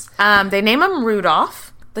dicks. they name him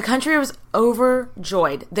Rudolph. The country was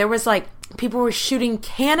overjoyed. There was like, people were shooting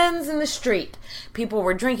cannons in the street. People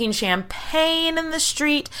were drinking champagne in the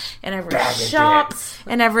street, in every Bag of shop, dicks.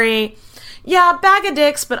 in every, bag of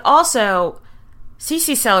dicks, but also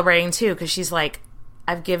Cece's celebrating too, because she's like,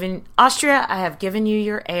 Austria, I have given you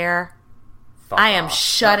your heir. I am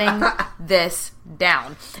shutting this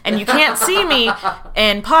down. And you can't see me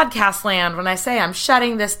in podcast land when I say I'm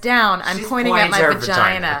shutting this down. I'm She's pointing at my pointing to her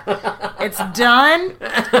vagina. It's done.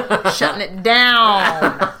 Shutting it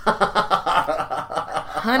down.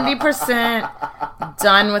 100%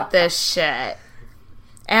 done with this shit.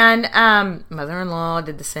 And mother-in-law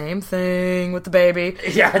did the same thing with the baby.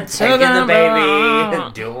 Yeah, taking the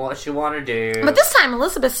baby, doing what she want to do. But this time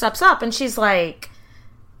Elizabeth steps up and she's like,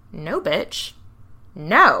 "No, bitch.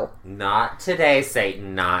 No." Not today,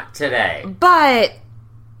 Satan, not today. But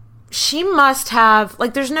she must have,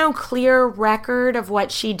 like, there's no clear record of what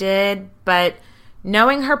she did, but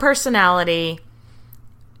knowing her personality,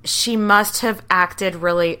 she must have acted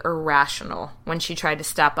really irrational when she tried to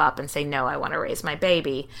step up and say, "No, I want to raise my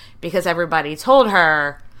baby," because everybody told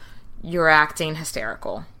her, "You're acting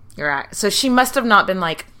hysterical." So she must have not been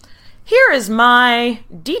like, "Here is my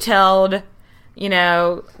detailed,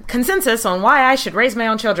 consensus on why I should raise my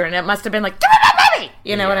own children." It must have been like, "Give me my baby!"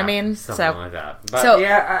 You know what I mean? Something like that.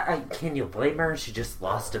 But can you blame her? She just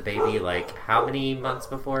lost a baby, like, how many months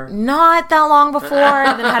before? Not that long before.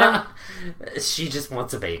 Then had She just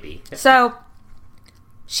wants a baby. So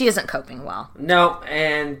she isn't coping well. No,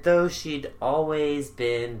 and though she'd always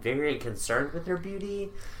been very concerned with her beauty,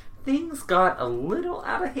 things got a little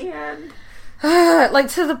out of hand. Like,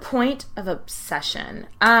 to the point of obsession.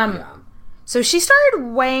 So she started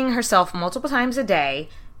weighing herself multiple times a day,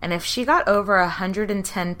 and if she got over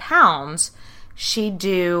 110 pounds, she'd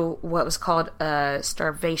do what was called a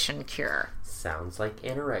starvation cure. Sounds like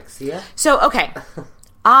anorexia. So, okay.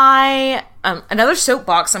 Another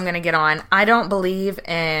soapbox I'm going to get on. I don't believe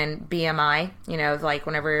in BMI, like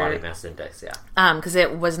whenever... Body mass index, yeah. Because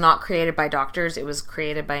it was not created by doctors. It was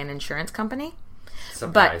created by an insurance company.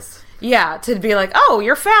 Surprise. But, yeah, to be like, "Oh,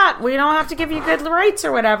 you're fat. We don't have to give you good rights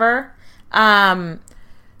or whatever."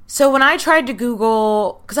 So when I tried to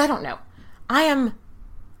Google... Because I don't know. I am...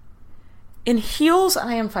 In heels,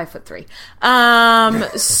 I am 5'3".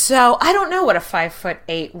 So I don't know what a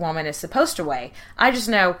 5'8" woman is supposed to weigh. I just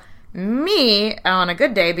know me, on a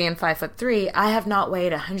good day, being 5'3", I have not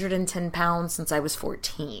weighed 110 pounds since I was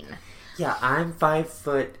 14. Yeah, I'm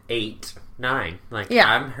 5'8", 9". Like, Yeah.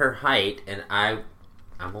 I'm her height, and I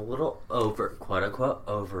I'm a little quote unquote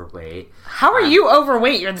overweight. How are you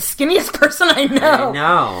overweight? You're the skinniest person I know. I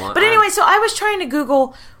know. But anyway, so I was trying to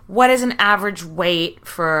Google what is an average weight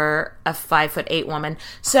for a 5'8" woman.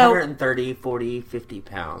 So 130, 40, 50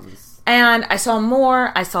 pounds. And I saw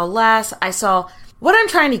more, I saw less, what I'm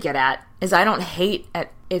trying to get at is I don't hate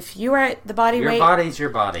at, if you are at the body weight. Your body's your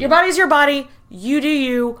body. Your body's your body. You do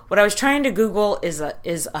you. What I was trying to Google is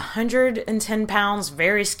 110 pounds,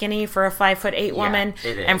 very skinny for a 5'8" woman.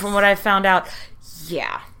 It is. And from what I found out,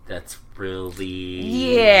 yeah. That's really...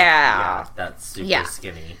 Yeah. that's super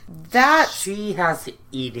skinny. She has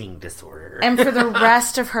eating disorder. And for the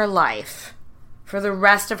rest of her life,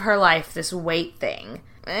 this weight thing...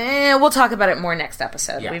 we'll talk about it more next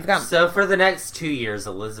episode. Yeah. So for the next 2 years,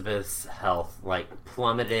 Elizabeth's health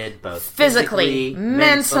plummeted both physically,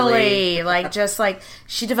 mentally,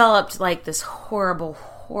 she developed this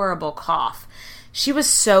horrible cough. She was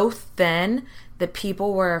so thin that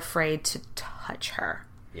people were afraid to touch her.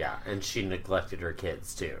 Yeah, and she neglected her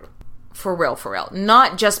kids too. For real.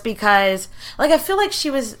 Not just because I feel like she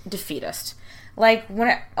was defeatist.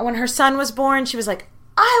 When her son was born, she was like,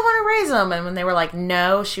 I want to raise him. And when they were like,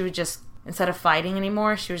 no, she would just, instead of fighting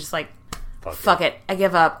anymore, she was just like, fuck it. I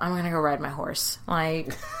give up. I'm going to go ride my horse.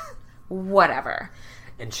 Whatever.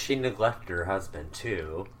 And she neglected her husband,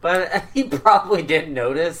 too. But he probably didn't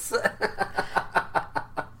notice.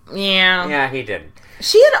 Yeah. Yeah, he didn't.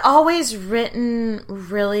 She had always written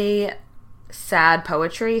really sad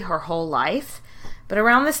poetry her whole life. But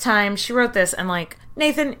around this time, she wrote this and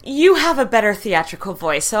Nathan, you have a better theatrical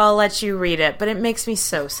voice, so I'll let you read it, but it makes me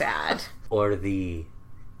so sad. Or thee,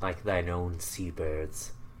 like thine own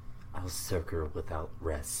seabirds, I'll circle without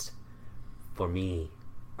rest. For me,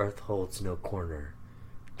 earth holds no corner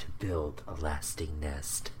to build a lasting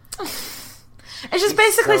nest. It's just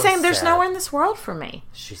basically so saying there's nowhere in this world for me.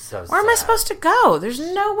 She's so Where sad. am I supposed to go? There's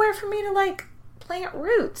nowhere for me to, plant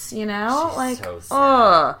roots, you know? She's so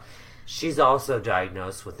sad. She's also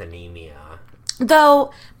diagnosed with anemia.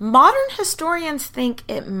 Though modern historians think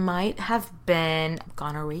it might have been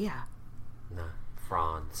gonorrhea. No,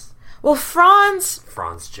 Franz. Well, Franz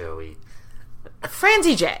Joey.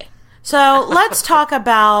 Franzie J. So let's talk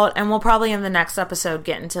about, and we'll probably in the next episode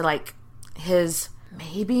get into his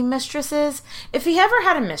maybe mistresses. If he ever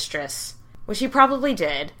had a mistress, which he probably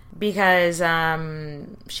did, because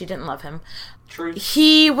she didn't love him. True.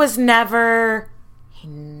 He never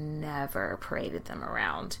paraded them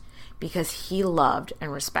around because he loved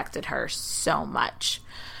and respected her so much.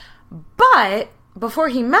 But before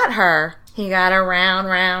he met her, he got around, get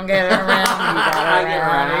around, he got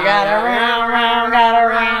around, he got around, got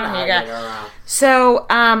around, he got. So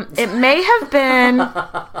it may have been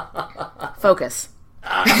focus.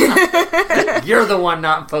 You're the one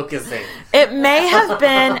not focusing. It may have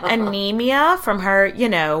been anemia from her,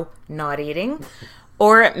 not eating.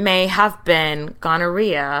 Or it may have been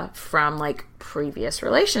gonorrhea from, previous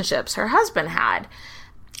relationships her husband had.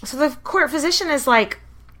 So the court physician is like,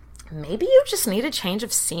 maybe you just need a change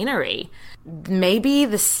of scenery. Maybe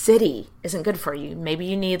the city isn't good for you. Maybe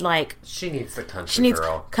you need, She needs the country she needs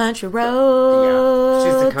girl. Country road. Yeah,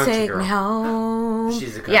 she's the country take girl. me home.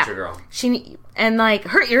 She's a country girl. And,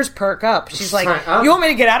 her ears perk up. She's like, up. you want me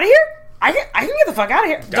to get out of here? I can get the fuck out of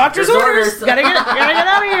here. Doctor's orders. Gotta get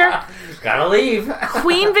out of here. Gotta leave.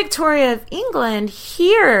 Queen Victoria of England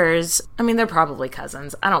hears... they're probably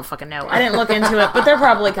cousins. I don't fucking know. I didn't look into it, but they're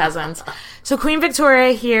probably cousins. So Queen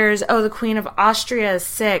Victoria hears, the Queen of Austria is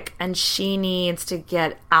sick and she needs to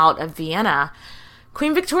get out of Vienna.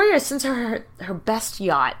 Queen Victoria sends her best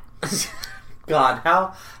yacht. God,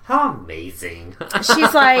 how amazing.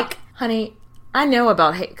 She's like, honey... I know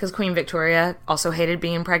about hate because Queen Victoria also hated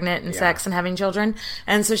being pregnant and sex and having children,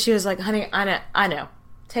 and so she was like, "Honey, I know.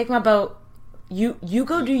 Take my boat. You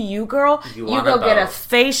go do you, girl. You go get a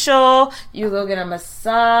facial. You go get a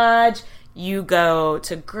massage. You go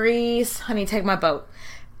to Greece, honey. Take my boat."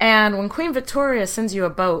 And when Queen Victoria sends you a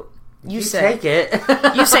boat, you say, "Take it."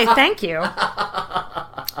 You say thank you,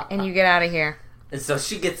 and you get out of here. And so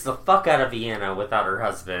she gets the fuck out of Vienna without her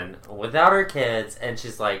husband, without her kids, and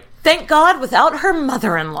she's like... Thank God, without her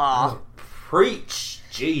mother-in-law. Preach,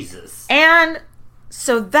 Jesus. And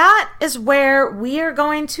so that is where we are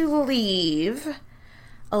going to leave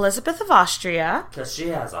Elizabeth of Austria. Because she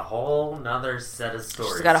has a whole nother set of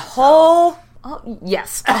stories. She's got a whole... Oh,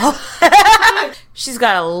 yes. She's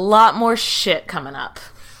got a lot more shit coming up.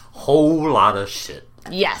 Whole lot of shit.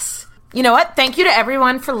 Yes. You know what? Thank you to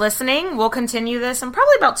everyone for listening. We'll continue this in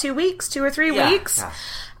probably about 2 weeks, 2 or 3 weeks. Yeah.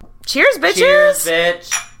 Cheers, bitches. Cheers,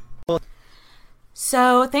 bitch.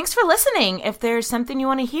 So thanks for listening. If there's something you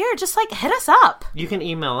want to hear, just hit us up. You can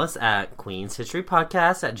email us at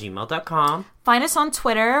queenshistorypodcast@gmail.com. Find us on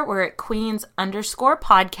Twitter. We're at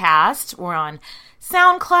Queens_podcast. We're on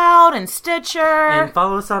SoundCloud and Stitcher. And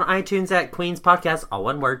follow us on iTunes at Queens Podcast, all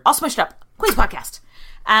one word. All smushed up. Queens Podcast.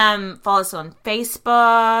 Follow us on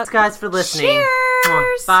Facebook. Thanks, guys, for listening.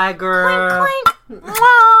 Cheers. Bye, girl. Clink, clink.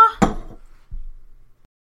 Mwah.